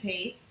copy and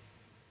paste.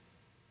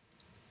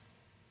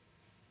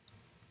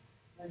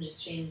 And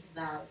just change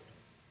the value.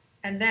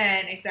 And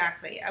then,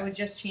 exactly, I would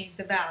just change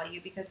the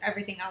value because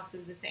everything else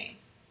is the same.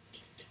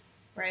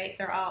 Right?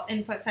 They're all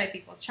input type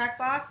equals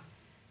checkbox.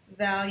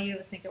 Value,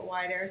 let's make it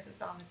wider so it's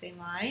all on the same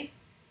line.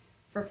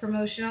 For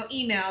promotional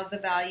email, the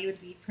value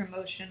would be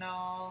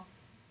promotional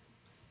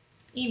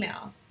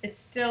emails. It's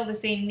still the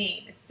same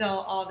name. It's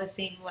still all the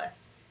same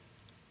list,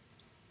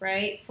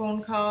 right?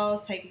 Phone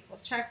calls, type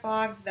equals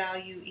checkbox,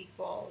 value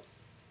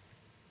equals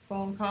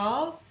phone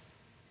calls,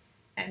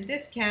 and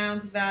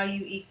discounts,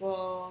 value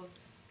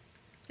equals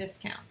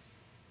discounts.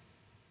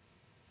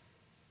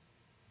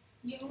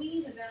 You only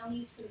need the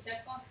values for the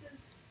checkboxes,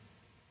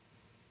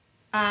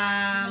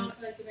 Um, not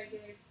for like the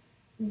regular.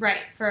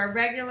 right, for a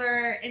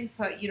regular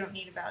input, you don't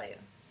need a value.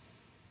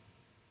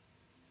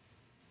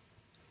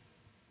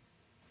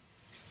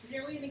 Is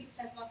there a way to make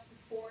the checkbox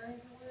before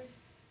the word?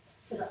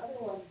 For the other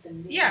one, the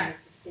name Yeah. is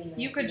the same.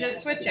 You could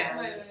just switch it.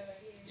 Right.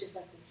 It's just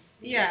like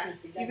the Yeah, pieces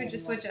you together could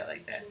just and switch it want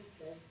like this.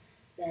 choices,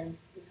 then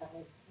you have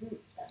a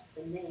group that's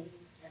the name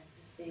and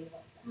to say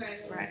what the Right,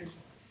 actual right. visual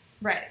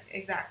Right,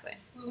 exactly.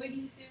 Well, what do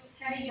you do?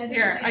 How do you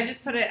Here, I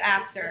just put it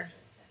after.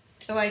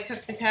 So I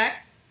took the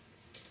text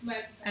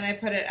Right. and I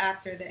put it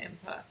after the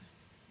input.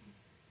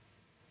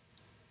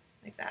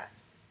 Like that.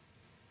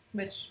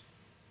 Which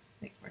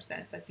makes more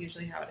sense. That's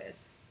usually how it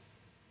is.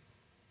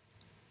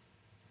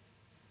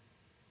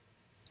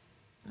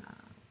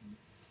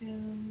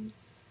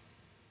 Discounts.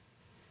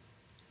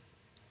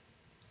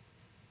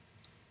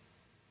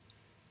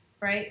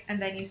 Right?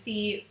 And then you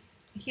see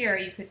here,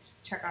 you could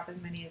check off as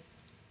many as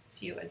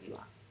few as you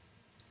want.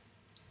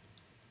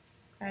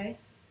 Okay.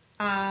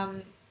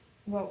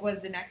 What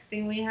was the next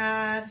thing we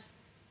had?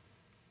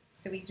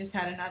 So we just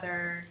had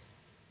another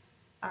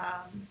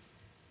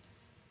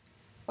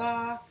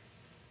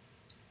box.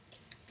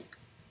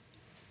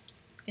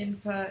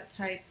 Input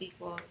type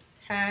equals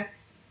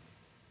text.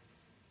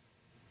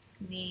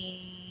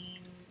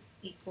 Name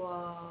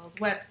equals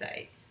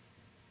website.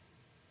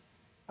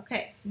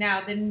 Okay,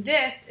 now then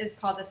this is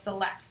called a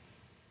select,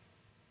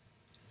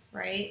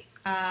 right?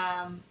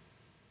 Let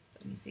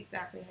me see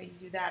exactly how you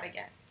do that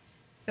again.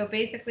 So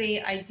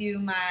basically I do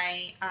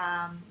my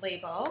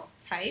label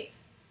type.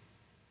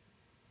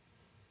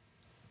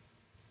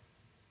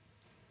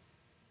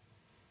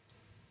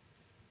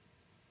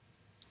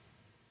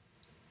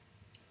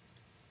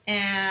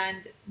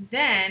 And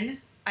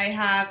then I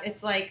have,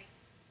 it's like,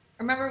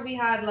 remember we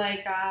had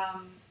like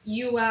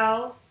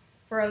UL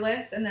for a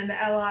list and then the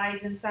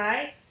LIs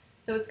inside?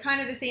 So it's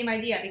kind of the same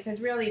idea because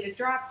really the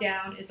drop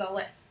down is a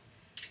list.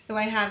 So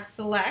I have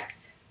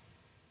select,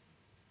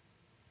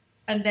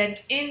 and then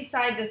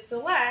inside the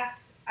select,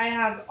 I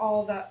have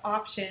all the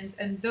options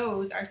and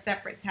those are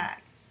separate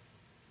tags.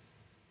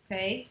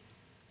 Okay?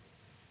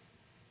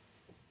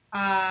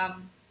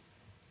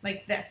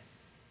 Like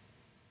this.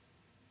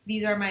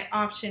 These are my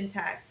option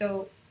tags.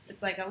 So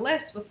it's like a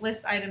list with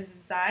list items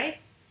inside.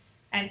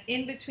 And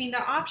in between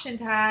the option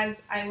tags,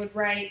 I would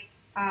write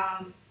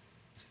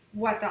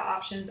what the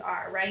options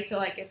are, right? So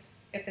like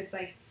if it's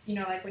like, you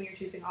know, like when you're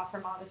choosing all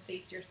from all the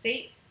states, your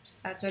state,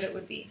 that's what it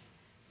would be.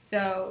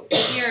 So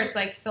here it's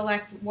like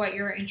select what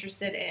you're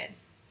interested in.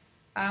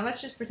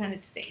 Let's just pretend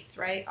it's states,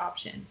 right?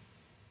 Option.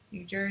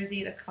 New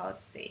Jersey, let's call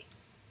it state.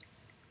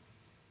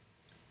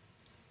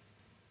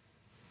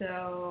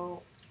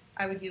 So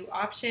I would do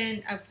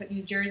option, I would put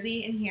New Jersey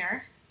in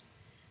here.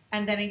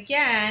 And then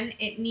again,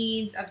 it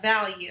needs a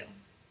value,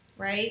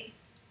 right?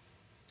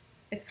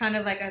 It's kind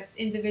of like an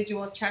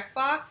individual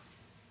checkbox.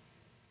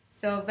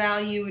 So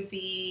value would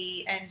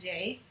be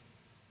NJ.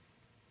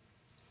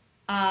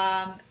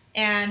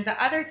 And the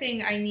other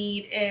thing I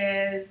need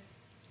is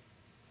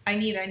I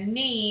need a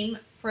name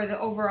for the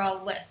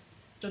overall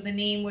list. So the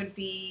name would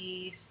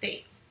be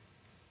state.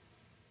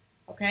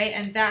 Okay,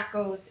 and that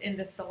goes in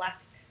the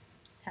select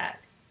tag.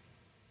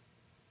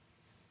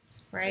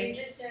 Right?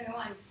 So you're just doing it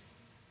once.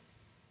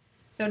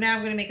 So now I'm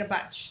going to make a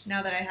bunch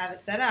now that I have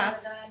it set up.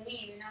 For the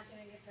name, you're not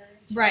doing it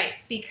for Right,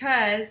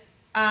 because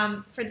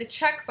for the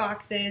check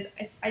boxes,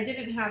 I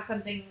didn't have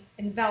something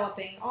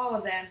enveloping all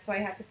of them, so I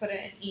had to put it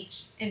in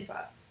each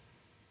input.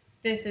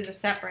 This is a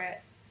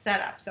separate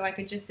setup, so I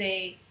could just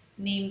say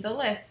name the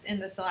list in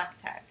the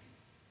select tag.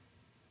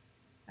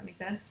 That makes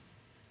sense?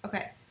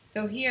 Okay,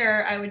 so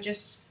here I would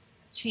just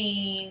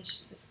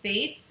change the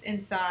states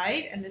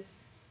inside, and this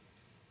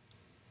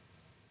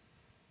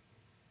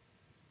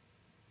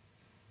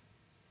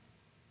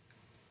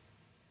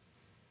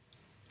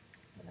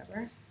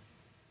whatever.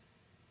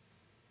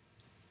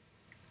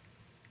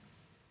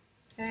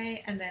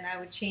 Okay, and then I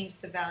would change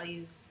the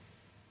values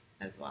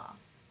as well.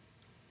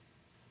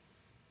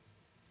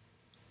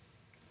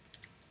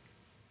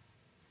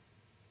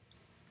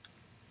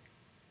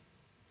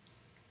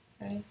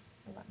 Okay,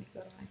 so let me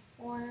go to my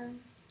form.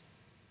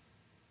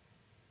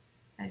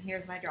 And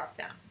here's my drop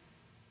down.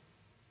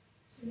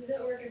 So does it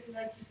work if you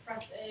like you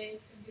press A,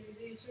 it's gonna give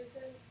you these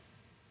choices?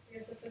 You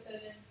have to put that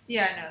in.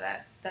 Yeah, no,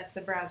 that's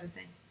a browser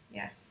thing.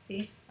 Yeah,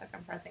 see? Like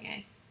I'm pressing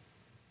A.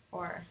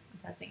 Or I'm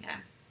pressing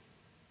M.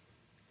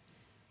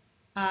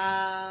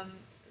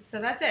 So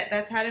that's it.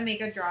 That's how to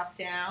make a drop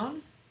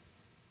down.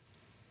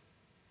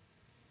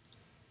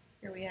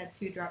 Here we had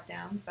two drop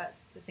downs, but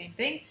it's the same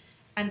thing.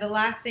 And the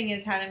last thing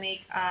is how to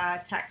make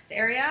a text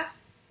area.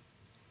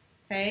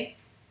 Okay,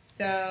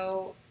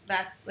 so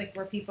that's like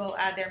where people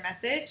add their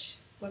message.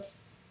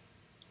 Whoops.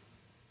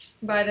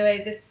 By the way,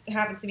 this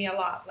happened to me a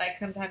lot. Like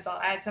sometimes I'll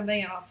add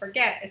something and I'll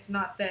forget. It's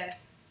not the.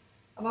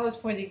 I'm always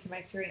pointing to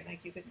my screen,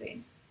 like you could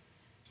see.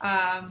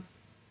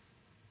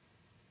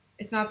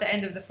 It's not the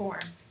end of the form.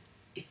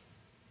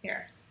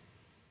 Here.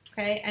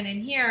 Okay, and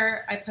in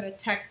here I put a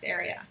text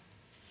area.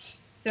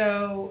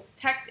 So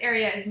text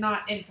area is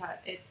not input.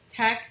 It's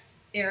text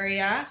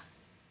area.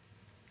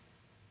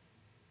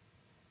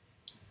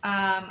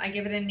 I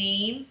give it a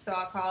name, so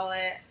I'll call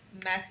it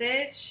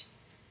message.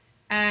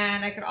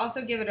 And I could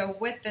also give it a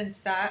width and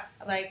stuff,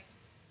 like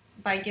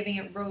by giving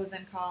it rows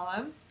and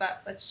columns,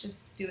 but let's just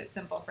do it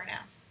simple for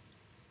now.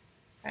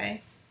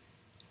 Okay?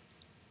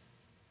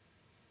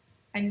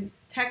 And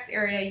text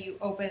area you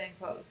open and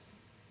close.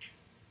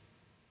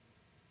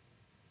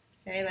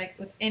 Okay, like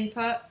with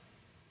input,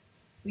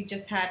 we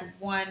just had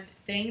one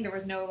thing. There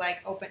was no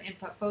like open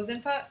input, close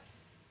input.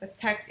 With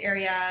text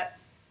area,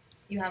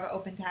 you have an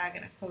open tag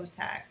and a close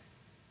tag.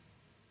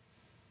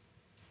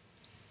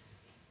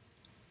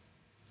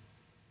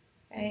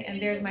 Okay,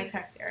 and there's my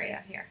text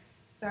area here.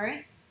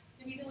 Sorry?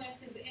 The reason why is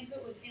because the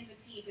input was in the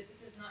P, but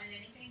this is not in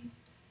anything.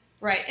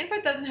 Right,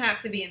 input doesn't have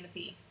to be in the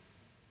P.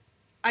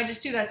 I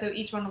just do that so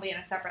each one will be in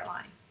a separate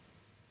line.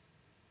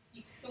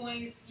 So when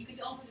you could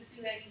also just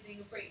do that using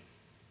a break.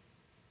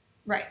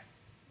 Right,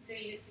 So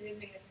you just, it doesn't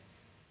make a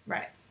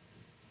difference.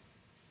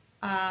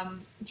 right.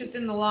 Just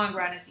in the long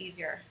run, it's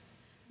easier.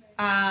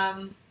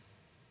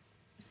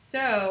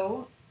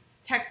 So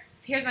text,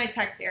 here's my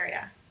text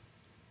area.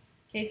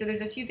 Okay, so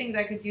there's a few things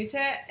I could do to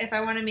it. If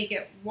I want to make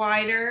it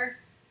wider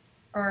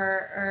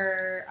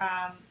or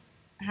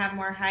have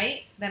more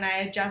height, then I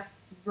adjust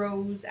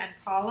rows and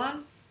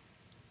columns.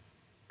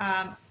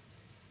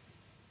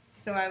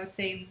 So I would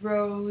say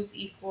rows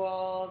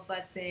equals,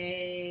 let's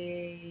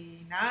say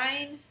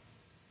 9,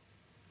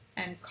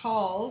 and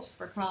calls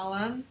for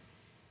columns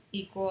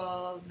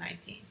equals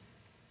 19.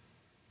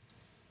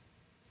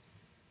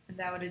 And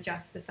that would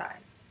adjust the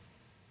size.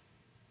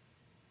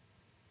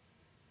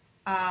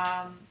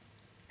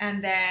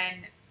 And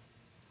then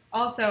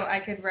also I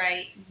could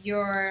write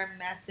your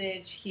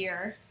message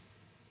here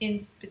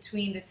in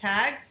between the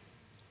tags,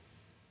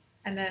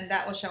 and then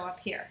that will show up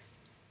here.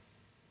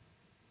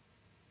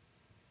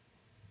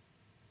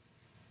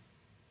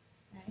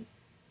 Okay.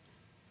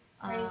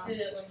 How do you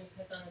do it when you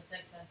click on the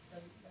text box, the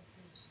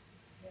message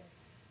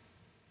disappears?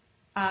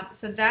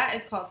 So that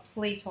is called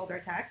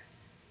placeholder text.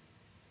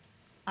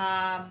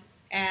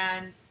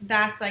 And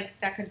that's like,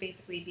 that could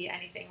basically be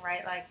anything,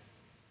 right? Like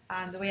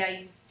the way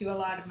I do a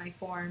lot of my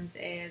forms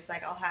is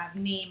like I'll have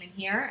name in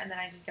here and then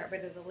I just get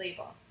rid of the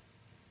label,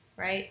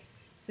 right?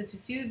 So to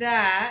do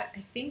that, I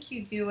think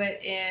you do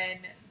it in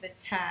the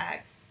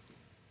tag.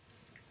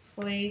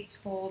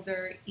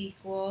 Placeholder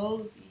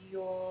equals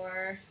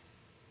your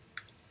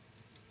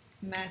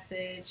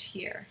message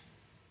here.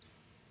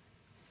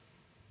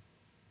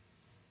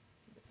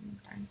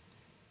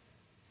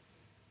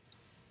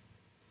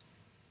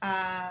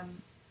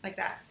 Like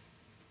that.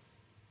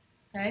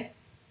 Okay?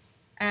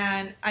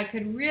 And I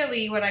could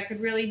really, what I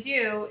could really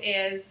do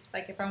is,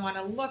 like if I want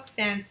to look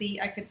fancy,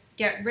 I could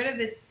get rid of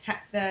the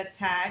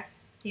tag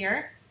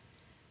here.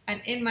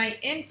 And in my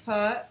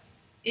input,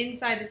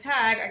 inside the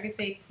tag, I could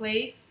say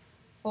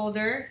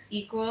placeholder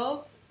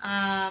equals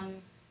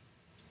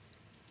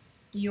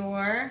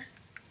your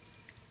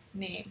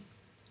name.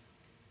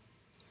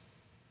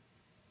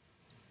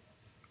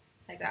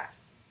 Like that.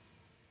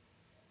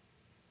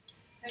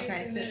 How do you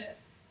Okay, submit so- it?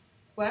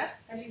 What?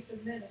 How do you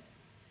submit it?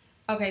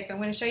 Okay, so I'm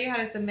going to show you how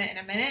to submit in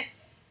a minute.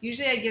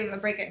 Usually I give a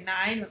break at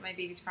 9, but my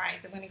baby's crying,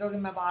 so I'm going to go give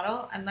him a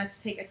bottle, and let's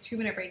take a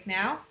 2-minute break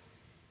now.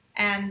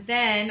 And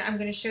then I'm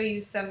going to show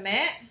you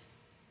submit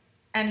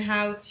and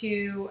how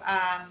to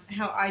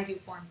how I do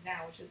forms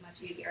now, which is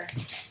much easier.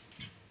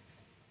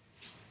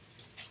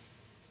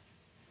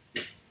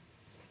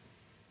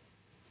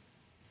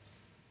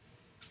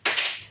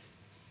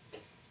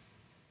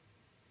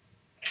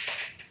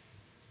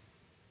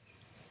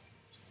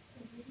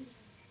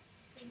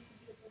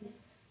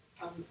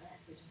 I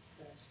actually just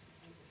finished.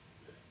 I just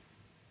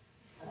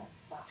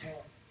stopped there.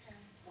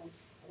 I worked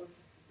for a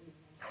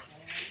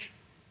company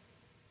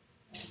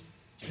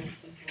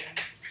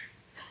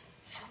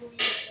Who were you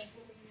doing?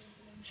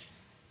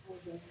 I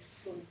was a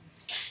food.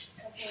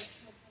 Okay.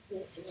 It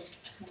was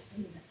a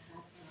company that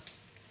had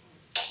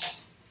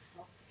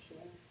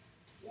healthcare.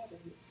 We had to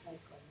use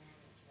cycle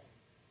management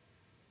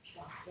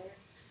software.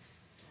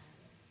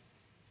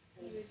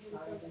 I was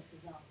part of the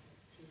development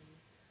team.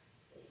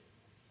 They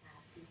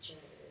had features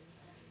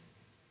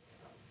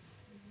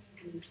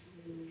and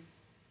new,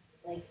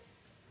 like,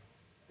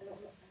 I don't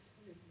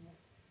even know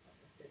what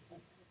the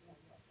difference, I don't know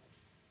what,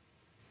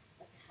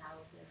 like how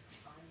their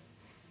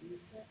clients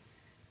use it.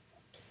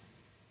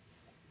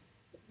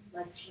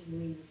 My team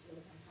lead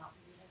was on top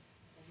of it,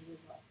 and he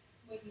was like,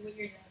 What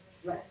you're doing.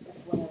 right,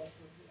 like what I was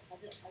supposed to do. I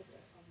did a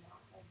lot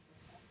of the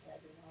stuff that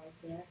I did while I was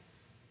there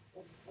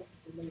was like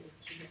related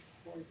to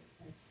reporting,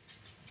 like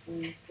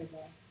tools for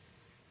the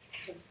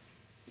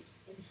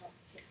in health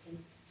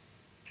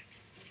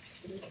in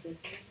in the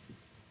business,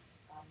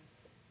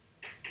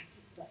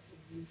 people that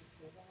would use it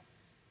for that,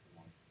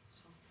 like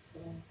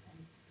hospital and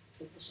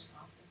physician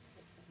office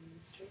like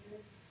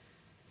administrators.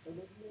 So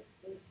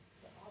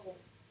so all the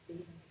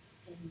data is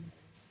in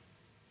their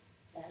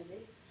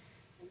database,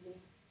 and then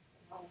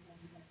a lot of them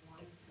like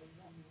wanting to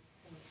run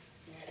reports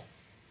to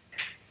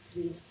be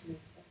able to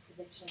make a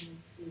prediction and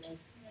see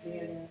like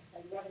where they're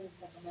like revenue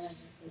cycle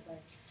management is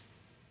like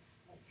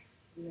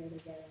where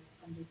they're getting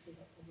underpaid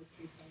or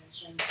overpaid from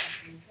insurance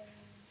companies.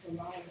 So a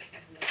lot of it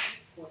is like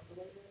report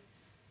related.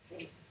 So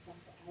the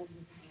stuff that I was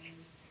working on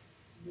is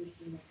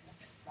making like a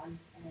front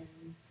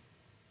end,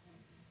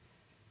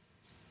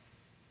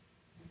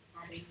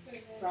 adding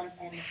front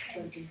end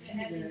for the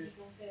users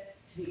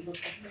to be able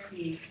to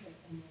create their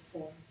own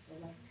report. So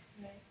like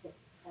the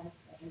product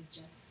that I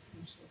just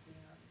finished working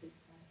on, the big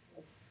product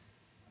was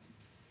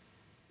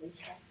they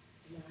had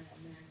denial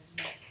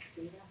management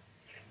data.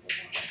 And they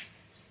wanted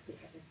to put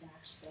like a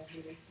dashboard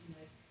where they can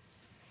like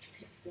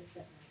pick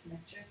different like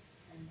metrics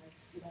and like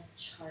see like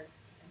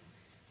charts, and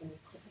when you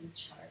click on the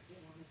chart you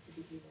want it to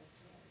be able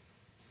to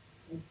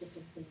like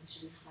different things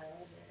should be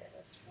highlighted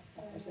or stuff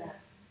like that.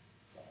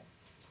 So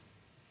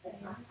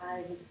like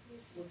I was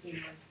working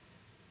on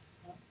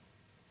like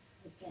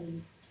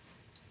getting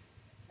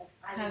like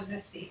I How's was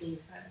this testing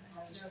seat? data, I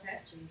was just Okay.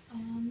 watching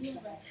Yeah.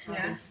 how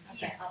Yeah. they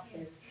set up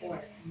their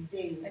report and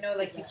they would I know,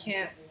 like, you figure out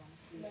can't what they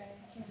wanna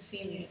see. Right.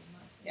 see me.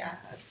 Yeah,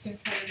 I was gonna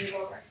try to move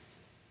over.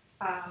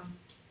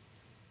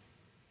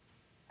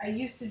 I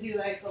used to do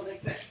like go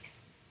like this,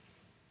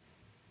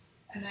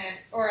 and then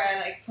or I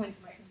like point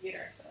to my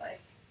computer, so like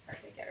it's hard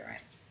to get it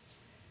right.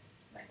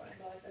 Like when I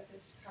go like this, I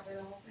just cover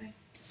the whole thing.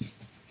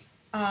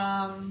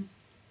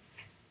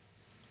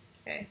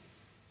 Okay.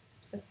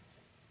 Let's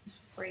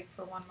break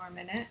for one more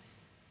minute,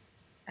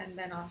 and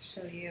then I'll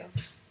show you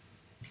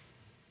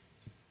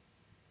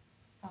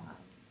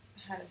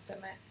how to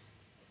submit.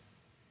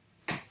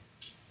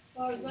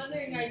 Well, I was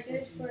wondering, I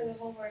did for the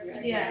homework, I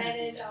Yeah.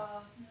 added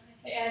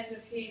a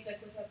page like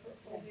with a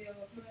portfolio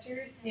of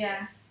pictures.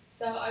 Yeah.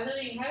 So I was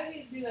wondering, how do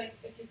you do like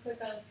if you click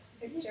on a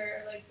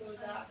picture, it like goes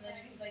up and then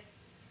you can like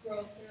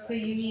scroll through So it?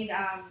 you need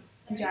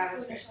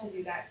JavaScript to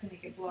do that to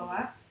make it blow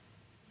up,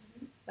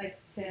 like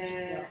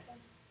to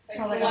Like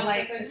call like a select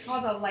light. different- It's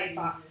called a light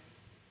box.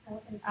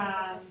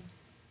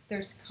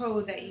 There's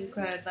code that you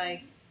could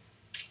like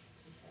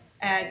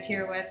add to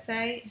your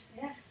website.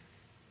 Yeah.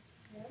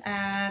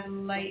 Add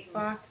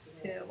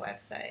Lightbox to a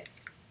website.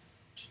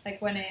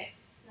 Like when it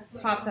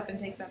pops up and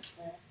takes up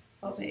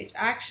full page.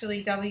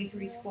 Actually,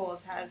 W3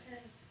 Schools has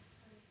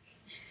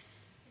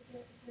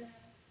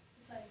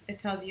it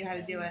tells you how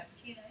to do it.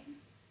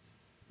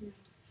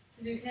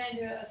 You can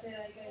do it, let's say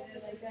like I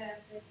did like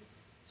that.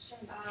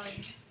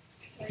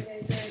 Like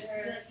I did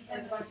or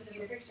like a bunch of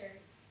different pictures.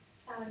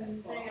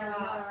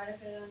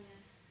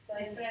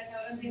 Like that's how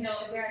I'm saying. No,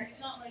 It's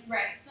not like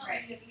Right, it's not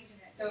right. like you get the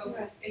internet. So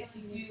Right. if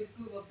you do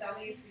Google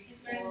W3 It's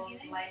better than Schools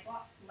Keating?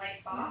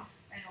 Lightbox,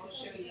 and it will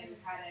show you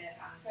how to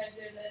try to do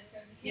this kind of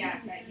thing. yeah,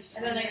 that you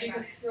And then like you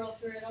can can scroll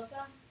through it also.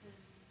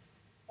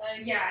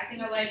 Like yeah, I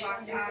think a you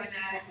Lightbox see-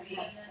 automatically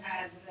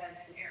adds an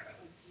arrow.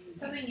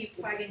 Something you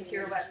plug into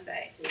your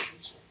website.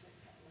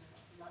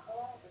 Not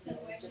allowed, or No, no,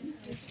 I just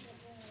just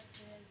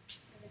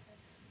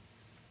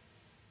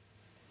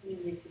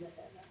means they see that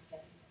they're not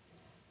getting it.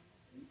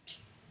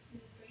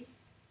 is it free?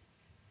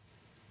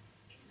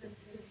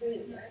 It's free,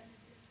 right?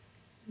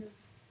 No.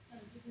 It's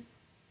not, is it? And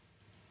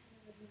it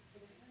wasn't for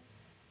the list.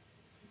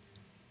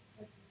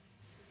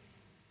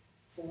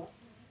 For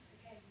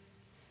Okay.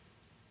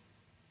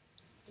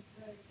 It's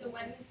right. So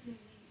when is the you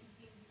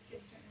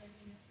skip certain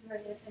like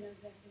right? Yes, I know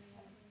exactly.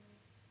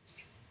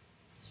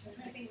 I'm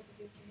trying to think what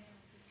to do to now.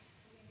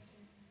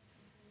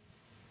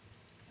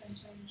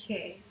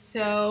 Okay,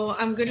 so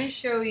I'm gonna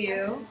show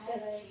you.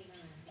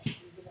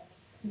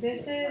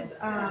 This is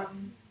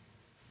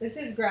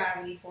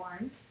Gravity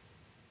Forms.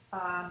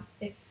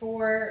 It's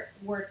for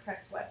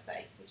WordPress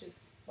websites, which is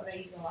what I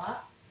use a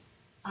lot.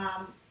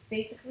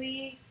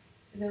 Basically,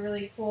 it's a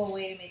really cool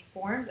way to make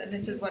forms, and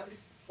this is what.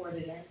 For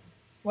it again.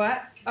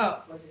 What?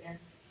 Oh, For it again.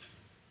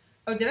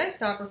 oh, did I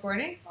stop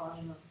recording? Oh, I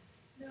don't know.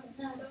 No,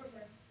 it's over.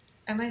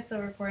 Am I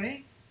still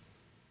recording?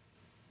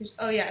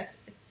 Oh yeah,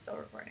 it's still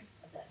recording.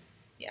 Okay.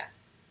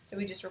 So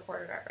we just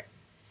recorded already.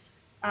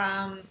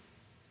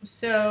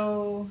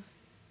 So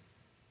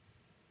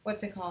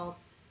what's it called?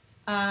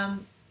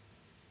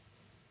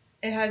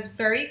 It has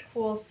very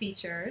cool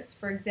features.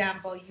 For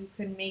example, you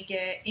can make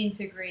it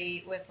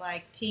integrate with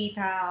like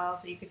PayPal,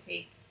 so you could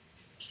take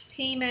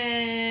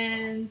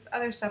payments,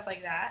 other stuff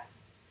like that.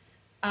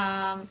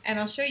 And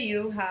I'll show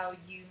you how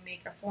you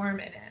make a form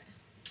in it.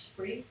 It's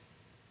free?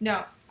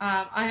 No,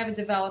 I have a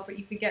developer.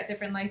 You could get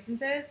different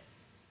licenses.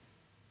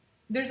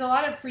 There's a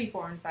lot of free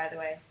forms, by the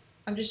way.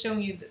 I'm just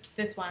showing you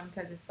this one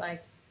because it's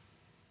like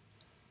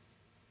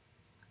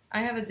I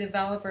have a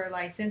developer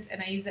license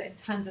and I use it in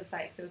tons of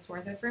sites, so it's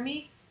worth it for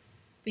me.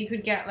 But you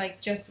could get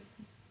like just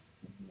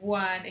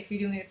one. If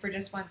you're doing it for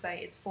just one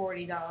site, it's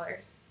 $40.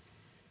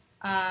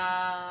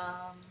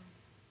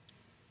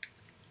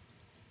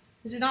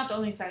 This is not the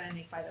only site I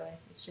make, by the way.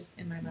 It's just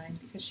in my mind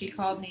because she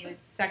called me the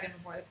second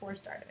before the course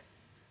started.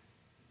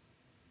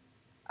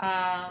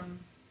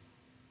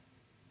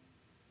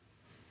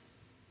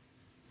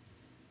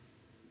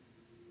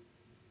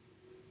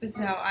 This is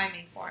how I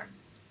make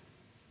forms.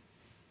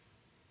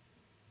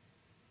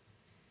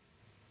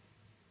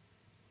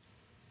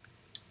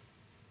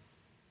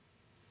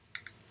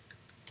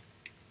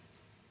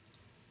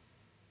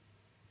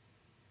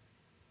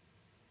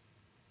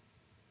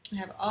 I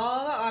have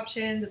all the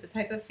options of the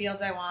type of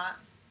fields I want,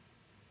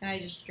 and I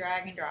just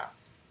drag and drop.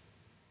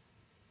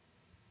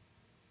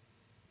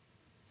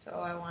 So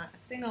I want a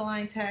single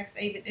line text.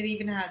 It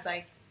even has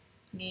like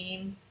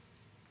name,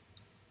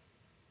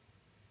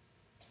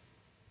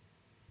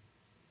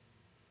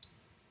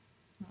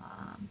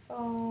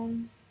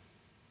 phone,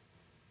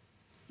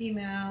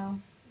 email.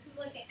 This is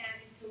like an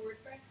add-in to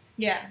WordPress.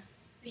 Yeah,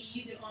 So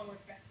you use it on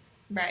WordPress.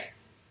 right.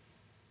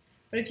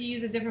 But if you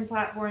use a different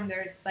platform,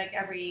 there's like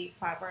every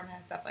platform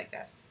has stuff like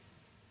this.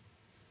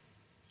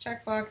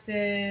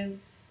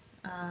 Checkboxes,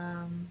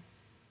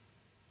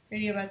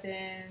 radio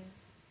buttons.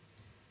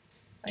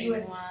 You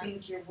had to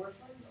sync your word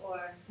forms,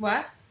 or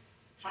What?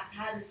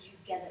 how did you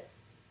get it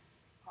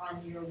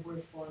on your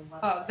word form website?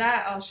 Oh,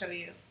 that I'll show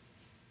you.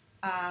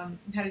 How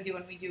to do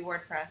when we do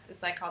WordPress.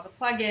 It's like called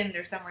a plugin.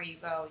 There's somewhere you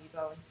go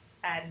and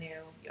add new.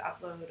 You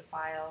upload a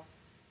file.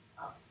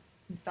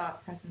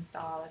 Press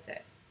install. That's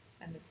it,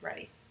 and it's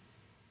ready.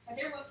 Are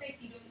there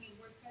websites you don't use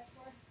WordPress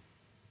for?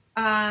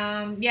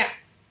 Yeah,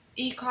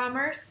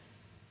 e-commerce.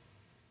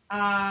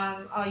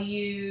 I'll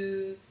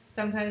use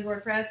sometimes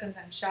WordPress,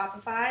 sometimes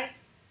Shopify,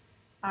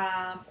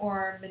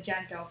 or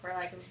Magento for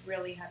like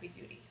really heavy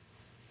duty.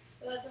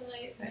 Well, that's what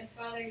my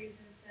father uses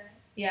that.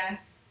 Yeah,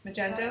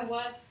 Magento.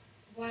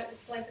 What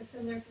it's like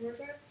similar to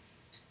WordPress?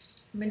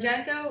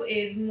 Magento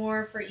is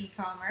more for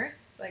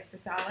e-commerce, like for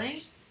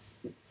selling,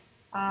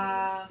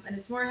 and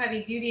it's more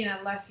heavy duty and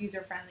a less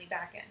user-friendly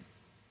backend.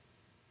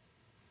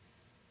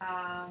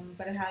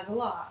 But it has a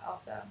lot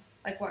also.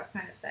 Like what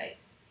kind of site?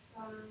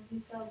 He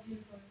sells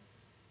uniforms.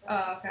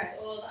 Oh, okay.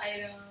 It's old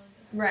items.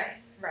 And Right.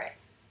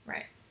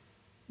 everything.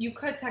 You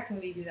could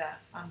technically do that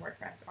on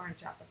WordPress or on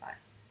Shopify.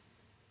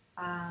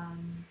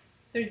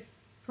 There's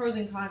pros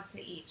and cons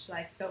to each.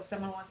 Like, so if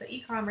someone wants an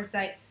e-commerce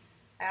site,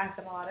 I ask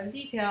them a lot of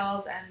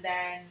details, and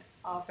then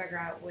I'll figure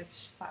out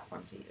which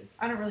platform to use.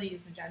 I don't really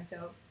use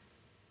Magento.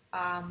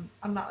 I'm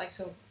not like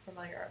so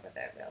familiar with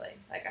it really.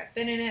 Like I've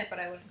been in it, but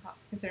I wouldn't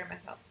consider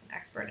myself an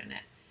expert in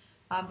it.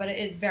 But it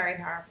is very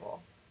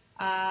powerful.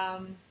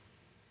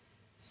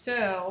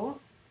 So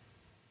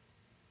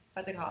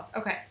what's it called?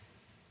 Okay.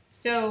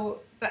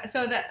 So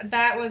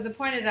that was the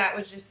point of that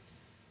was just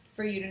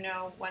for you to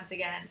know once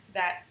again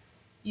that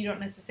you don't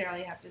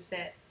necessarily have to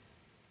sit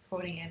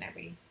coding in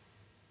every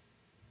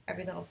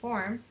little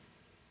form.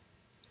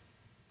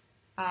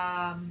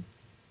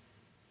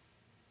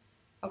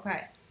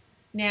 Okay.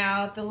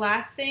 Now, the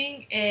last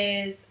thing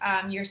is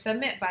your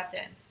submit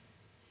button.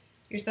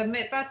 Your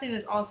submit button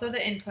is also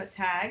the input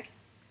tag.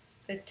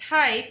 The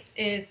type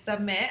is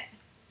submit.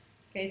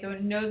 Okay, so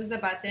it knows it's a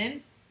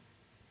button.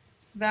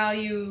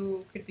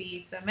 Value could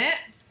be submit.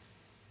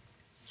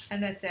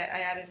 And that's it. I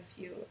added a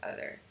few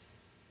other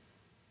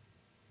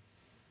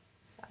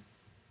stuff.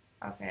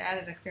 Okay, I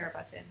added a clear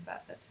button,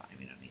 but that's fine.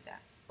 We don't need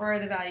that. Or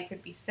the value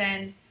could be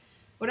send.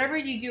 Whatever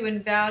you do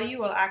in value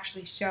will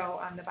actually show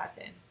on the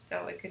button.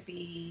 So it could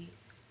be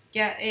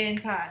get in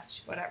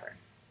touch, whatever.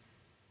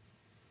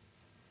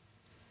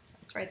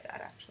 Let's write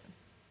that actually.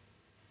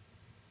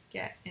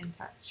 Get in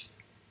touch.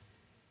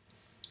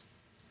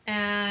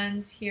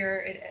 And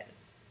here it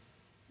is.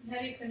 And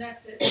how do you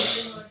connect it? What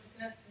do you want to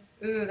connect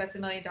it? Ooh, that's $1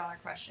 million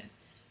question.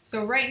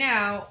 So right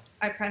now,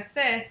 I press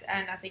this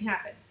and nothing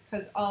happens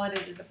because all it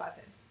is a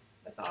button.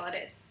 That's all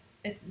it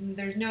is.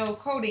 There's no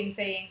coding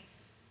saying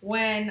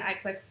when I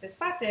click this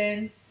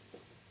button,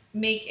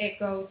 make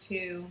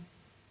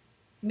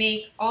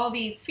all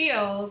these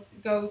fields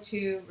go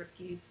to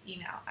Rifki's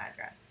email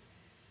address.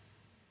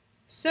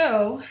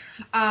 So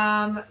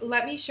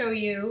let me show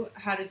you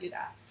how to do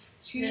that.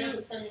 Then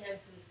also something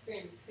happens to the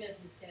screen. The screen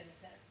doesn't stay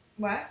like that.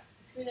 What?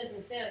 The screen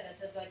doesn't say like that. It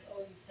says like, oh,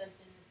 you sent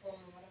in your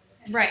form or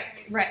whatever.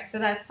 Right. So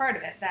that's part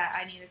of it that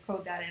I need to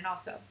code that in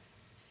also.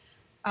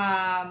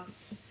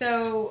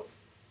 So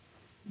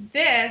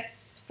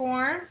this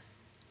form,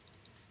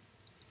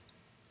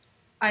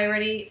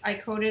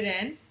 I coded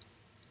in.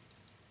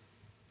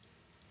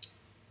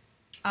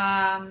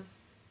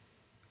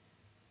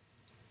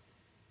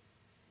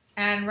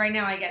 And right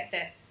now I get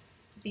this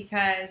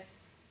because,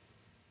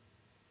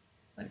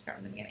 let me start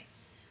from the beginning.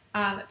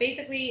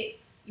 Basically,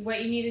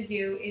 what you need to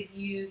do is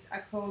use a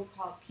code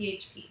called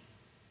PHP.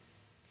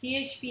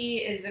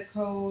 PHP is the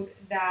code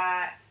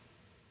that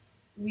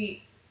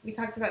we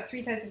talked about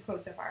 3 types of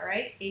code so far,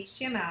 right?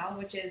 HTML,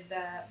 which is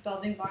the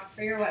building blocks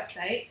for your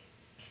website.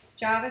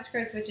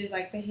 JavaScript, which is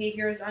like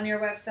behaviors on your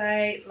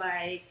website,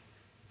 like,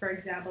 for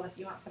example, if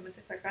you want someone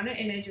to click on an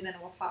image and then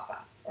it will pop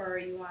up, or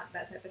you want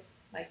that type of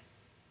like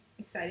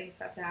exciting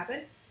stuff to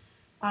happen.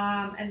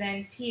 And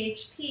then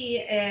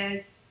PHP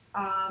is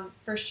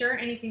For sure,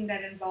 anything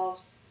that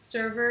involves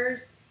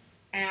servers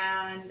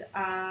and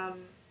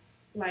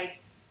like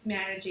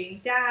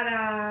managing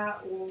data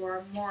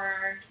or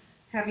more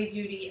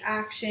heavy-duty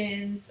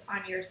actions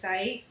on your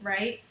site,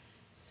 right?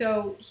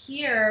 So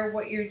here,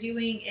 what you're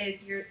doing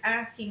is you're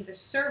asking the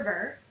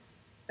server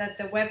that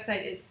the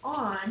website is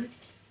on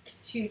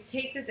to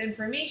take this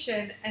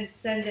information and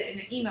send it in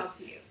an email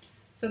to you.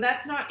 So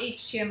that's not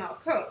HTML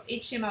code.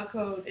 HTML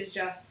code is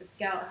just the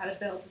skeleton, how to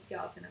build the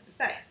skeleton of the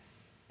site.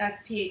 That's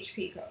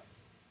PHP code,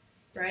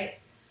 right?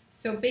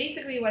 So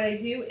basically what I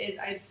do is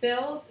I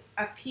build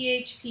a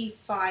PHP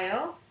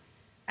file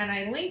and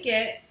I link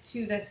it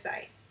to the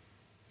site.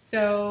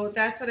 So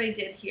that's what I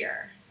did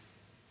here.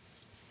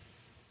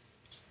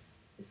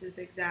 This is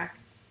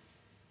exactly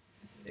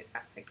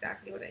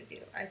what I do.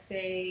 I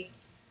say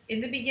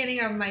in the beginning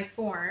of my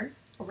form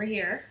over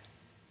here,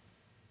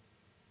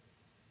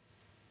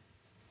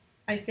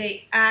 I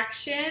say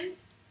action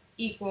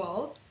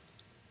equals,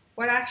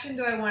 what action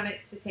do I want it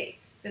to take,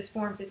 this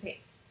form to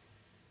take?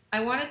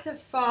 I want it to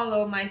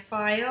follow my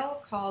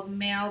file called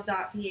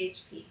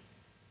mail.php.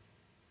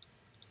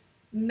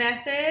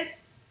 Method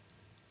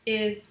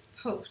is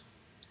post.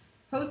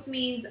 Post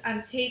means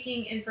I'm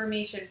taking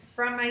information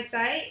from my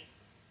site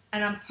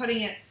and I'm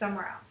putting it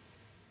somewhere else,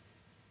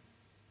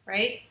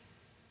 right?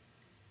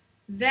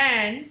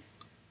 Then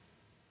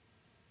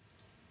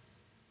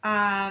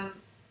I'm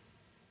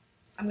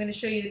going to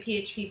show you the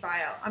PHP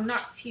file. I'm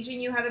not teaching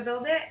you how to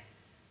build it,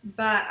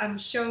 but I'm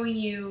showing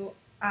you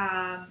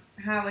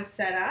how it's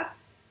set up.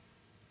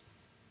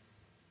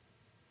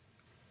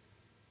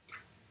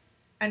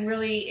 And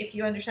really, if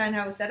you understand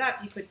how it's set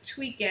up, you could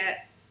tweak it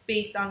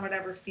based on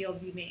whatever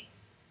field you make.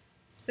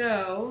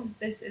 So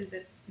this is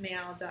the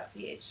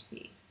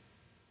mail.php.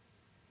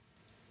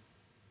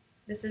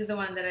 This is the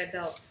one that I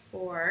built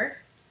for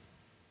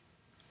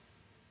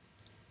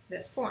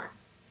this form.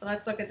 So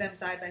let's look at them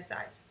side by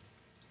side.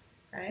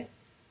 Okay.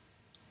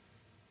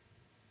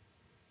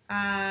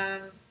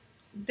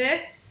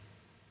 This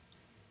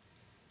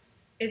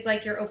is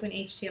like your open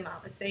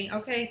HTML. It's saying,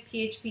 okay,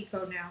 PHP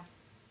code now.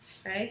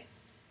 Okay.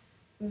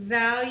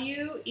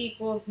 Value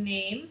equals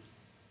name.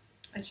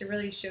 I should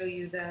really show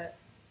you the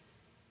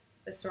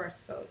source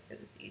code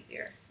because it's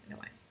easier in a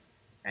way.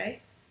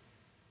 Okay.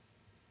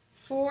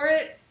 For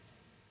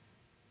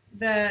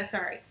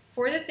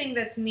the thing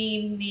that's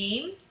named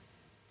name,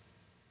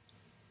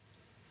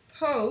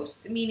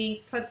 post, meaning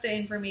put the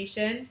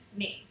information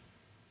name.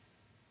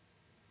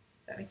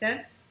 Does that make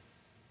sense?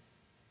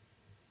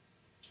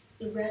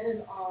 The red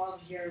is all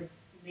of your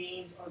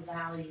names or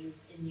values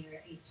in your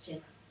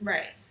HTML.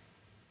 Right.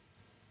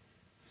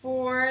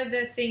 For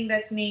the thing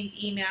that's named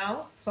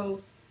email,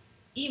 post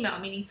email,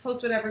 meaning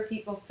post whatever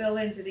people fill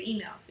into the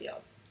email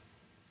field.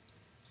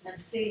 And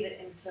save it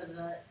into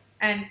the...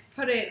 And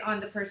put it on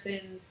the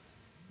person's,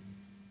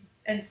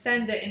 and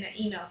send it in an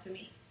email to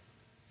me.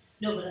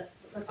 No, but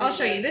let's I'll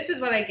say show you. This is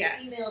what I get.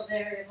 The email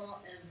variable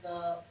is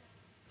the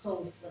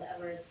post,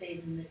 whatever is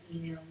saved in the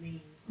email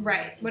name.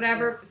 Right.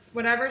 Whatever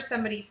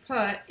somebody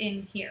put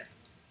in here.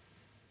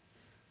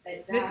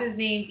 Right, This is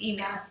named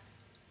email. That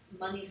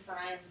money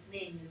sign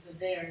name is the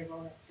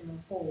variable that's going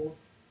to hold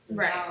the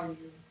Right.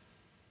 value.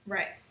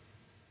 Right.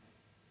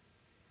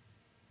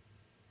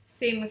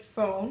 Same with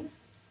phone.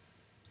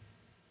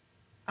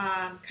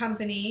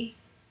 Company,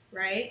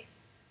 right?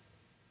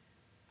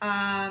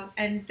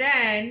 And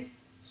then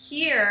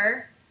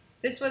here,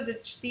 these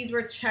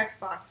were check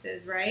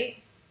boxes, right?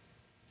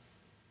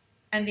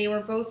 And they were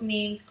both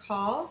named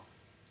call.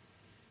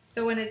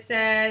 So when it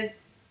says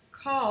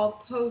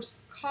call,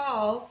 post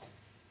call,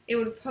 it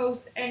would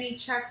post any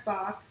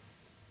checkbox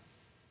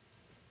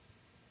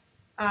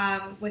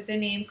with the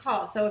name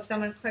call. So if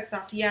someone clicks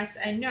off yes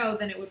and no,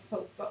 then it would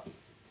post both.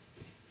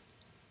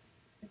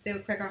 If they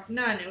would click off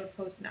none, it would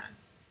post none.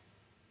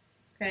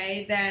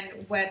 Okay, then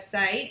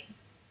website.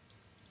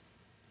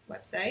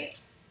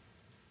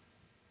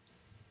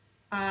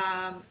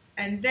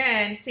 And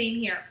then same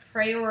here,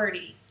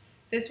 priority.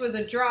 This was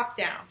a drop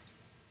down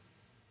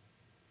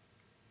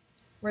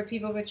where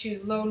people could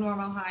choose low,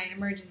 normal, high, and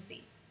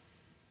emergency,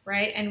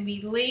 right? And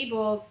we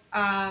labeled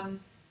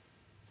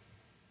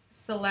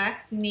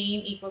select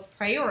name equals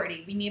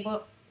priority.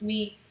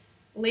 We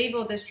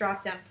labeled this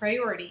drop down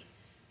priority.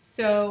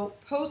 So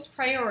post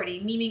priority,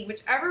 meaning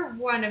whichever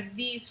one of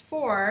these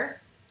four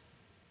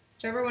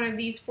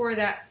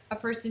that a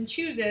person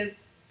chooses,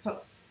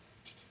 post.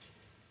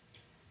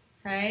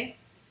 Okay.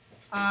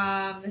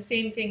 The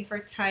same thing for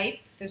type.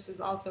 This was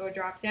also a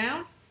drop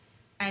down.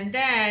 And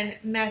then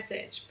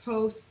message,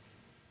 post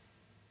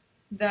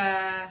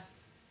the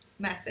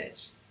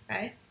message.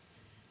 Okay.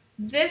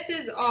 This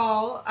is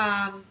all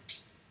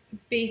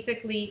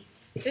basically,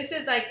 this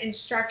is like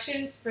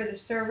instructions for the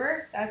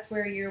server. That's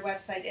where your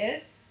website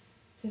is,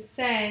 to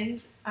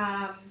send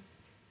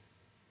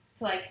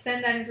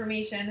send that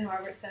information,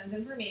 however it sends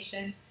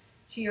information,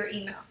 to your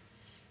email.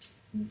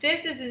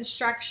 This is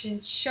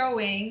instructions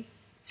showing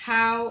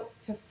how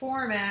to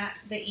format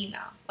the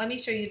email. Let me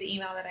show you the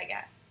email that I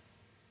get.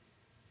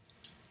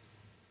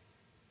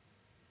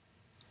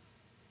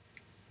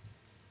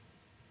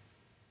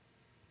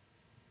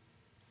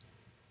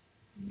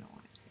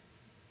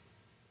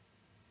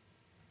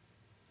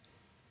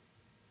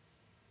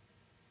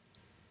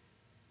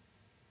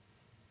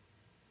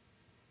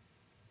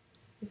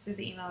 This is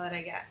the email that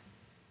I get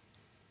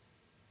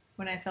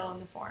when I fill in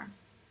the form.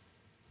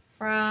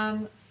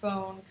 From,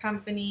 phone,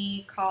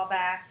 company,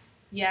 callback,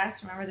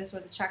 yes. Remember this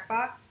was a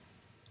checkbox.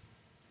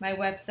 My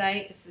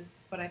website, this is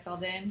what I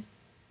filled in.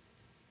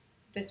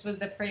 This was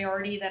the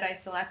priority that I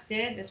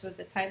selected. This was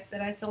the type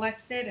that I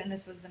selected, and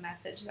this was the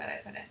message that I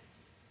put in.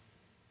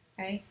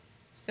 Okay,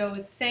 so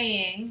it's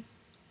saying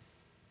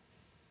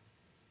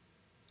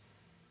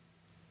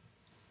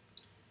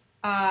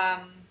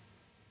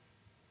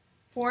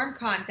form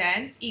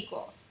content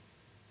equals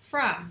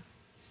from.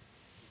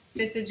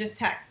 This is just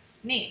text,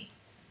 name.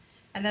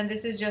 And then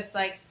this is just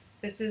like,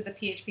 this is the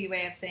PHP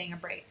way of saying a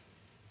break.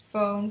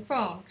 Phone,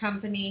 phone,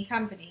 company,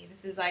 company.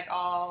 This is like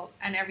all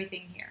and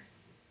everything here,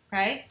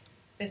 okay?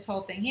 This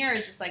whole thing here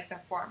is just like the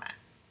format.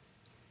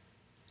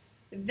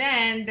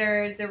 Then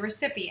there's the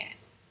recipient.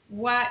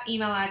 What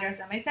email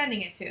address am I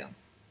sending it to?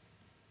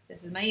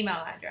 This is my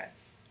email address.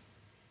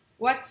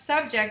 What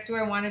subject do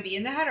I want to be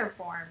in the header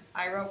form?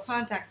 I wrote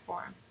contact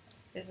form.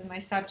 This is my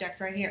subject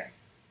right here.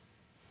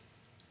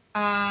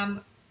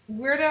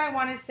 Where do I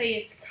want to say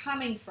it's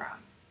coming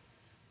from?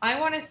 I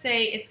want to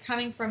say it's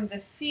coming from the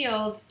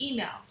field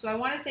email. So I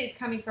want to say it's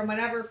coming from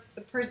whatever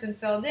the person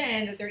filled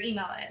in that their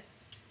email is.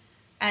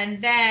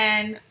 And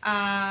then,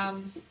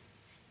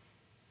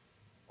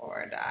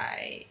 or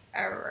die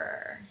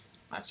error.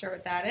 Not sure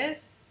what that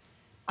is.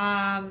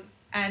 And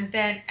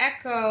then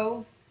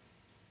echo,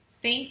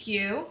 thank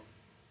you.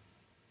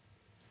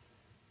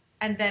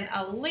 And then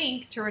a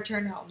link to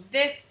return home.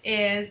 This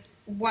is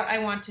what I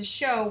want to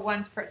show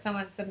once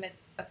someone submits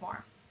the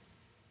form.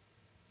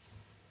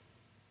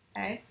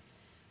 Okay.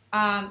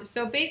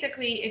 So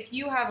basically, if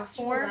you have a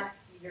form, Go back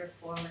to your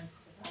form and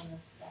click on the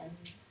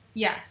send.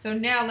 yeah. So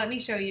now let me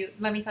show you.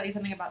 Let me tell you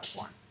something about the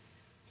forms.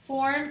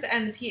 Forms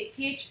and the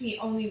PHP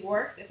only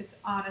works if it's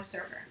on a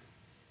server.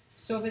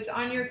 So if it's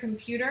on your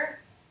computer,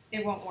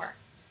 it won't work.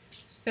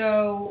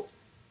 So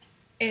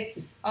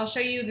if I'll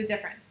show you the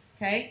difference.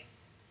 Okay.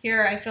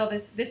 Here I fill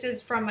this. This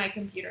is from my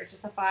computer. It's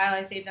just a file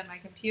I saved on my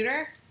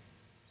computer.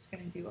 I'm just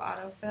gonna do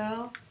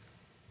autofill.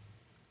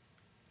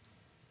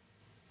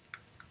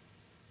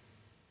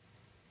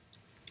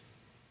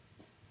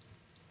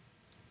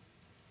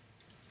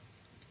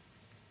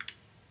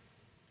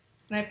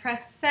 When I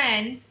press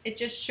send, it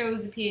just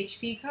shows the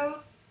PHP code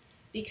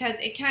because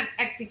it can't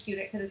execute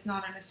it because it's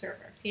not on a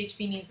server. PHP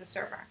needs a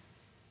server.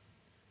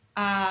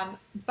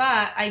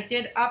 But I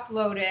did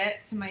upload it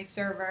to my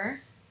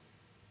server.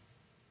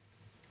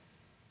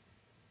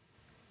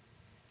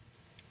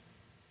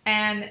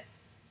 And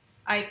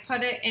I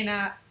put it in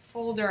a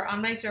folder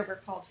on my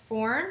server called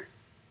form.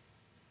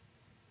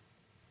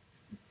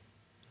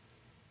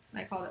 And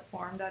I called it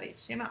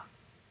form.html.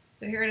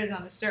 So here it is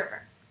on the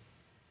server.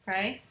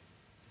 Okay?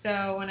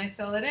 So when I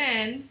fill it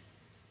in,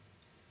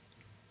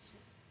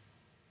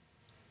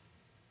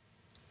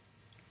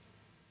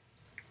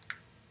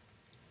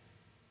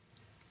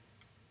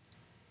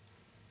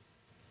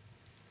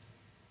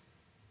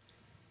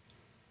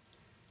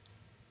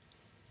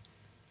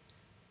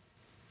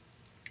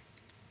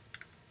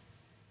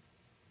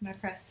 when I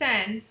press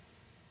send, it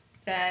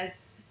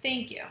says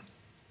thank you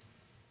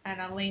and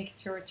a link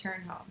to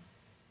return home,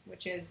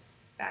 which is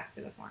back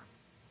to the form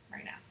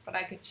right now. But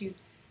I could choose,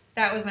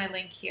 that was my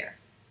link here.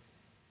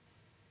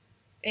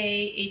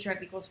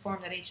 Ahref equals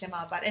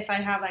form.html. But if I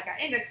have like an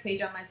index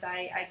page on my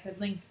site, I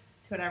could link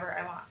to whatever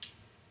I want.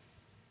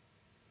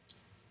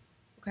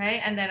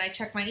 Okay, and then I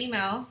check my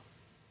email.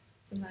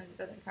 Sometimes it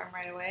doesn't come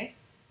right away.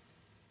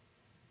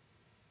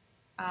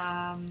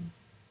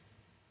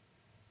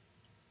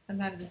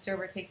 Sometimes the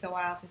server takes a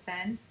while to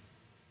send.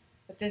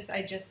 But this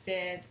I just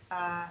did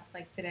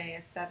like today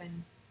at 7:20.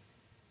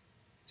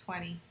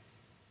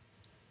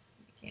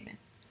 It came in.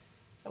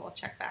 So we'll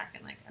check back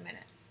in like a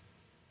minute.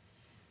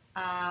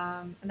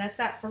 And that's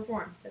that for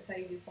forms. That's how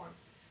you do forms.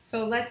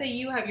 So let's say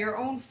you have your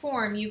own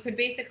form. You could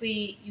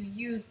basically, you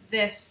use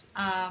this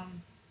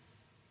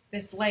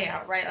this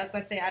layout, right? Like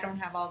let's say I don't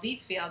have all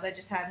these fields. I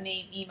just have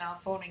name, email,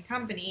 phone, and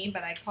company.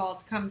 But I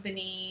called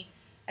company.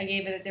 I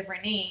gave it a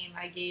different name.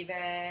 I gave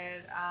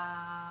it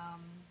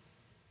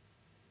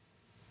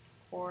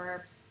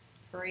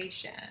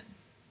corporation.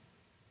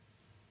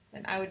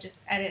 Then I would just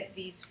edit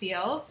these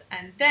fields,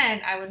 and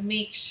then I would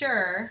make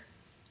sure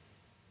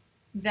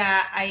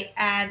that I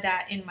add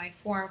that in my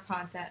form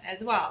content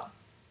as well,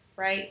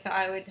 right? So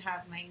I would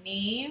have my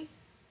name,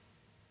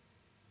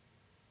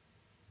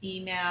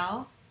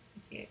 email.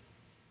 Let's see it.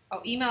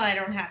 Oh, email I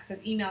don't have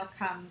because email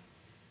comes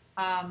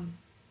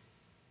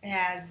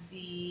as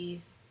the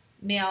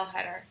mail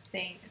header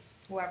saying it's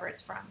whoever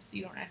it's from, so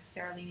you don't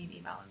necessarily need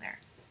email in there.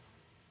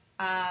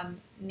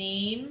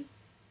 Name,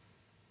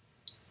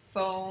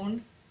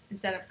 phone.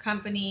 Instead of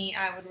company,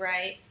 I would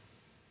write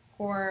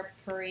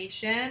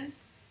corporation.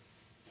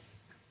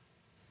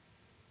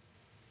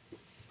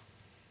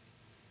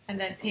 And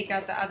then take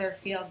out the other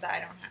field that I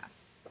don't have.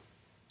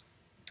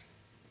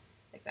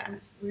 Like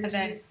that. Where And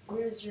then,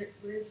 where do you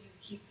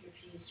keep your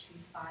PHP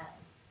file?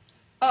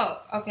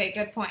 oh, okay,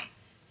 good point.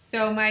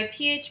 So my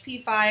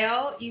PHP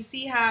file, you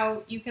see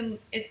how you can,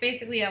 it's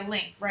basically a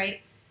link,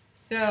 right?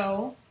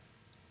 So,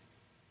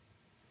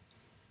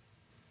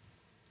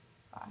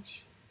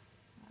 gosh.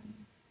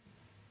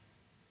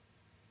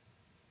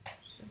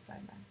 Show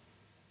sidebar.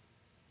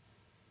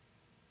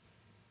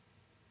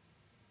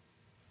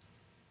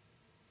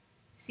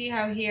 See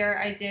how here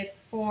I did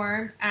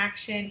form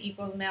action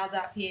equals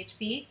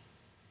mail.php?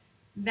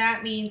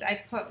 That means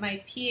I put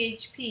my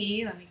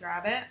PHP, let me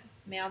grab it,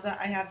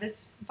 I have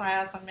this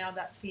file called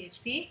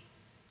mail.php.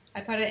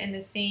 I put it in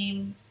the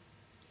same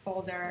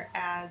folder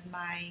as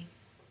my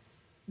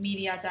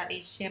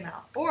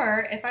media.html.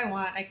 Or if I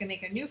want, I can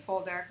make a new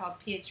folder called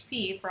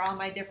PHP for all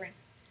my different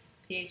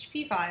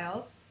PHP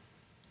files.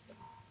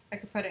 I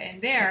could put it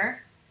in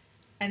there,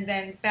 and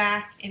then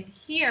back in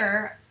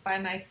here by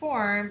my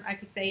form, I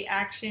could say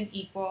action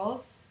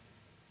equals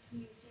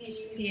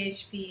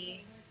PHP,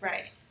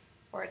 right,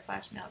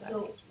 /mail.php.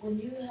 So when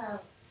you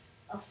have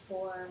a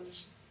form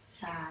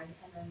tag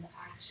and then the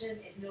action,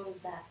 it knows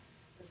that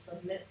the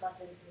submit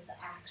button is the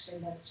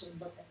action that it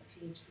should look at the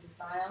PHP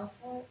file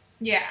for.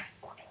 Yeah.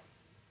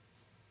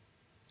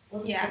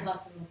 What does Yeah. the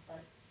button look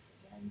like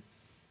again?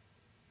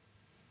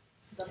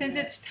 Since Submit.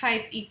 it's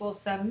type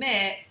equals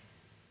submit,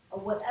 Or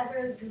whatever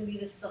is going to be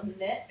the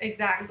submit, it's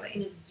exactly.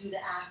 going to do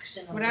the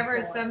action of Whatever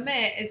the is form.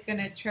 submit is going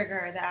to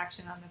trigger the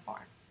action on the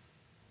form.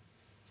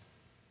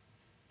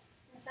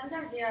 And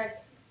sometimes you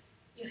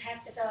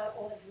have to fill out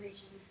all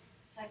information.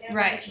 Like, they don't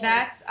have a Right, choice.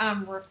 that's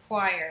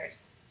required.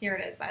 Here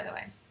it is, by the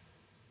way.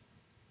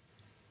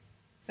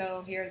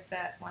 So here's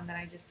that one that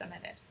I just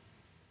submitted.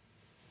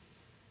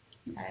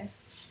 Okay.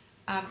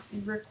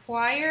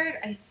 Required,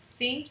 I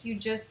think you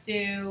just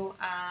do,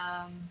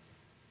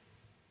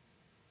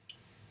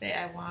 say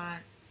I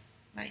want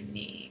my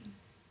name.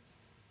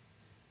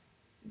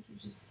 I think you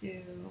just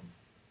do,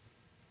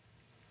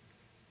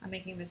 I'm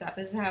making this up.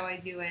 This is how I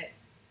do it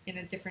in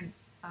a different,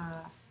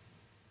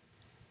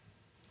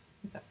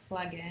 with a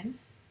plugin.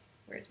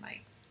 Where's my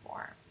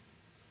form?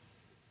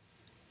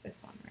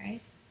 This one,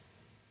 right?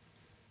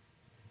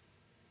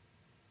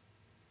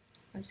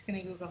 I'm just going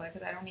to Google it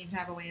because I don't even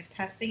have a way of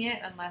testing it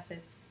unless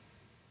it's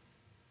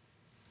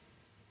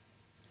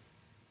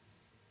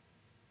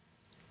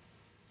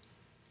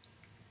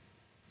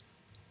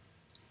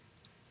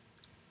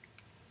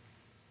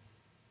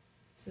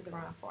this is the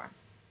wrong form.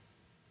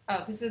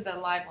 Oh, this is the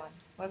live one.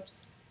 Whoops.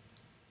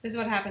 This is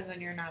what happens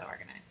when you're not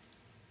organized.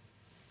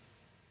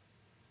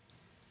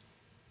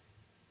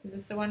 Is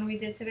this the one we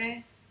did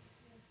today?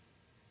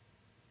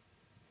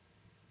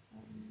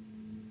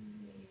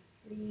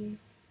 3.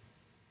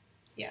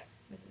 Yeah,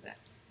 this is it.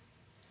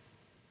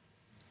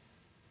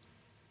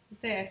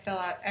 Let's say I fill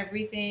out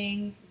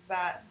everything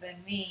but the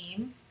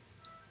name.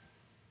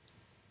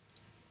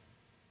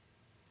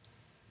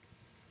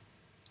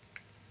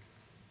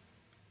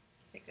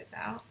 Take this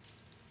out.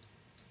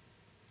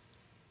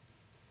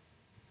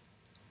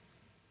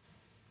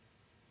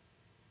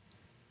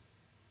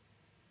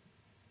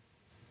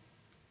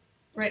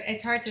 Right,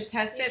 it's hard to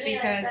test it Usually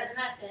because that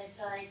says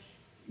message, like,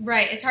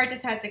 right, it's hard to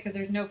test it because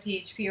there's no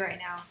PHP right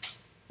now.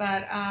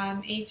 But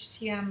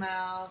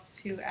HTML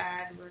to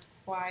add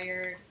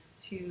required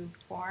to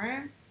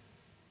form.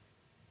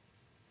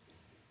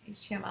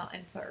 HTML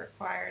input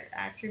required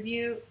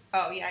attribute.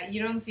 Oh yeah,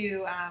 you don't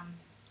do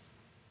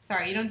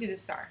sorry, you don't do the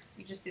star.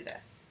 You just do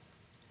this.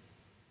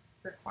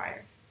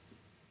 Required.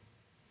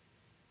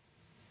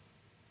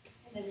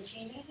 does it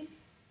change anything?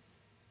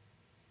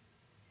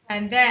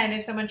 And then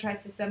if someone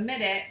tries to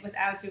submit it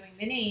without doing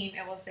the name,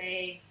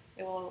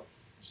 it will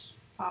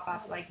pop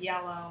up like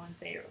yellow and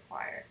say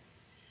required.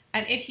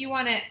 And if you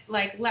want to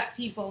like let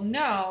people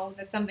know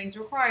that something's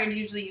required,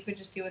 usually you could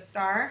just do a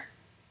star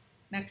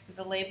next to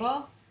the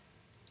label.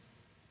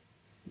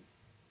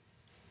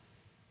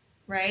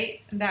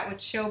 Right? And that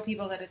would show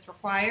people that it's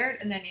required.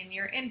 And then in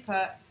your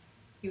input,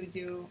 you would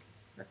do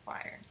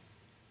required.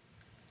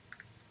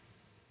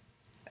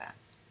 That.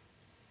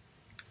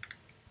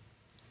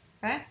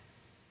 Okay?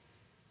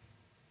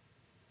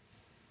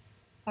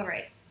 All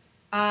right.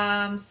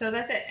 So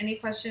that's it. Any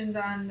questions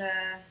on the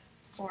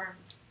form?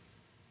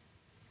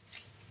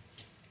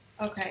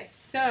 Okay,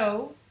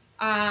 so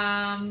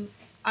I'm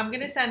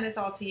going to send this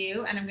all to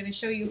you, and I'm going to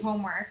show you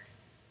homework,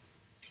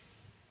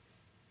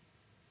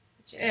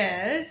 which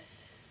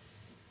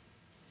is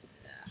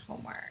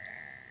homework.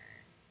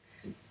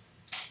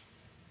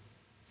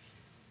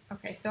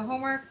 Okay, so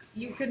homework,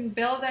 you can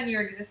build on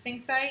your existing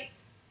site.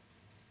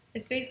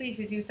 It's basically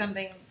to do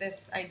something,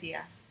 this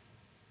idea.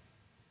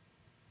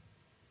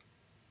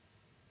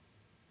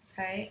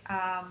 Okay,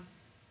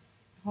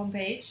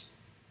 homepage,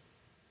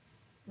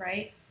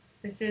 right?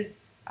 This is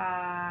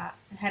a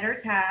header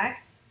tag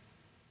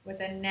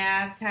with a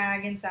nav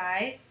tag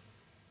inside.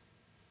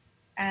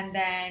 And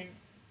then,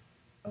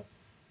 oops.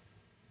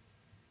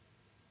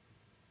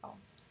 Oh.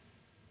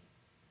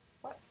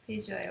 What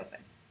page did I open?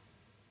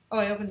 Oh,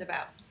 I opened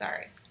About,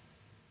 sorry.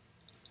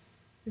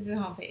 This is a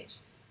homepage.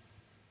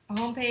 A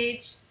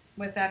homepage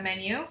with a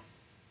menu,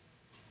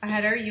 a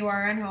header,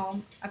 URL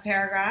home, a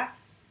paragraph,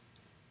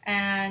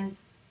 and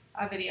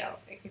a video.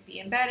 It could be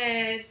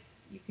embedded.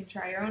 You can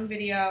try your own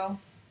video.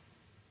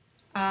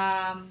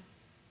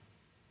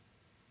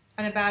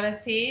 an About Us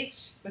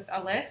page with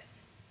a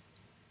list,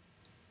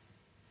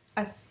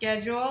 a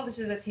schedule. This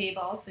is a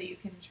table, so you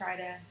can try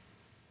to,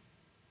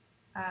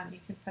 you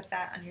can put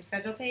that on your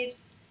schedule page,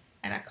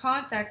 and a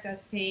Contact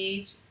Us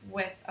page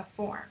with a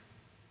form.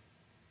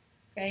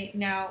 Okay,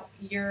 now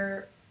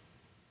your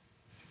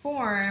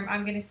form,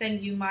 I'm going to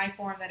send you my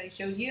form that I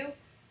showed you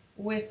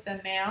with the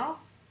mail.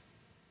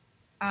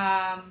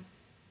 And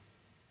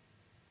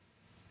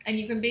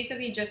you can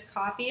basically just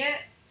copy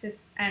it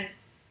and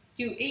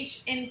do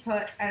each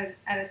input at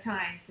a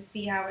time to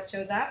see how it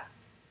shows up.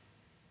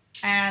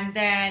 And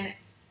then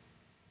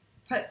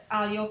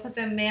you'll put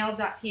the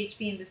mail.php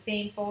in the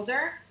same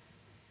folder.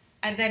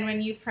 And then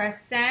when you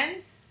press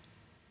send,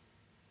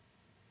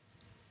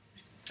 I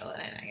have to fill it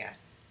in, I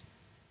guess.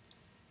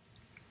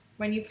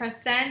 When you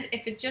press send,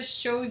 if it just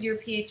shows your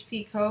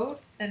PHP code,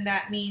 then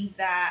that means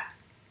that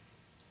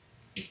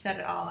you set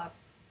it all up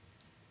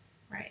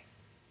right.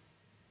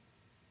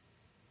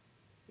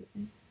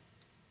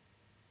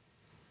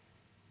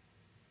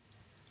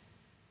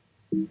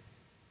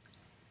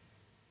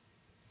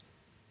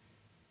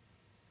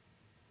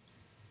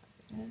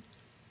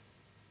 This.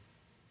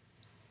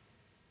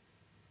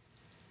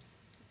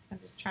 I'm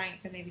just trying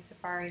because maybe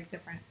Safari is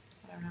different.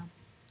 I don't know.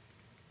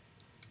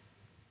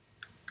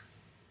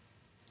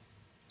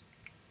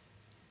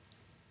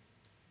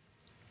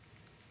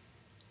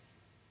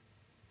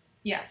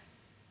 Yeah,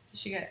 you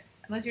should get,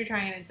 unless you're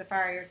trying it in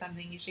Safari or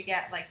something, you should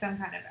get like some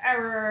kind of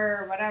error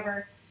or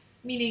whatever,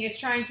 meaning it's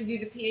trying to do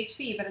the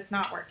PHP, but it's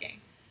not working.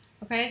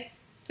 Okay,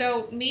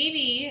 so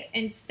maybe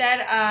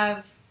instead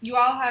of, you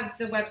all have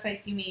the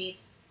website you made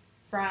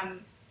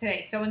from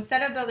today. So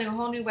instead of building a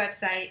whole new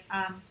website,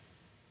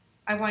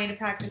 I want you to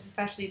practice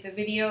especially the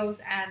videos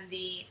and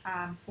the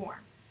form.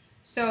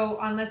 So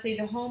on, let's say,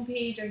 the home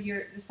page of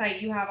the site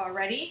you have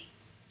already,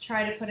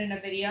 try to put in a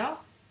video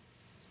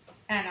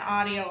and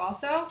audio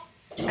also.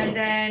 And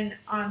then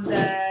on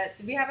the,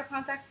 did we have a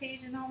contact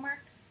page in the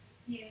homework?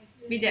 Yeah.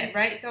 We did,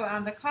 right? So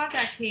on the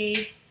contact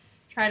page,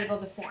 try to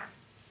build a form.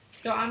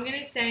 So I'm going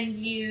to send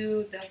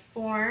you the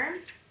form,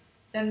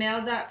 the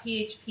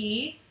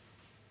mail.php,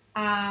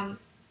 and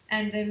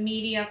the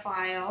media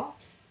file.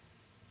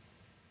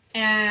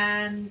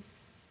 And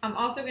I'm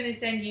also going to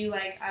send you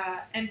like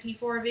a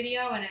MP4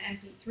 video and an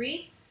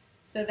MP3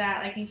 so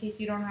that, like, in case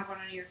you don't have one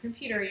on your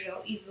computer,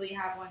 you'll easily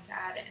have one to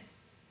add in.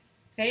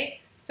 Okay?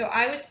 So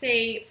I would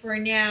say for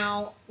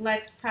now,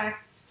 let's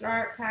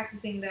start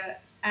practicing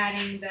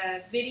adding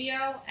the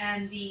video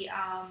and the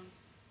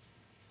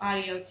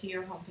audio to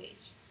your homepage.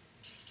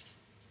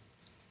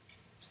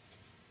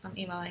 I'm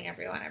emailing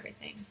everyone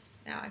everything.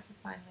 Now I can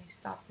finally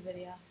stop the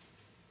video.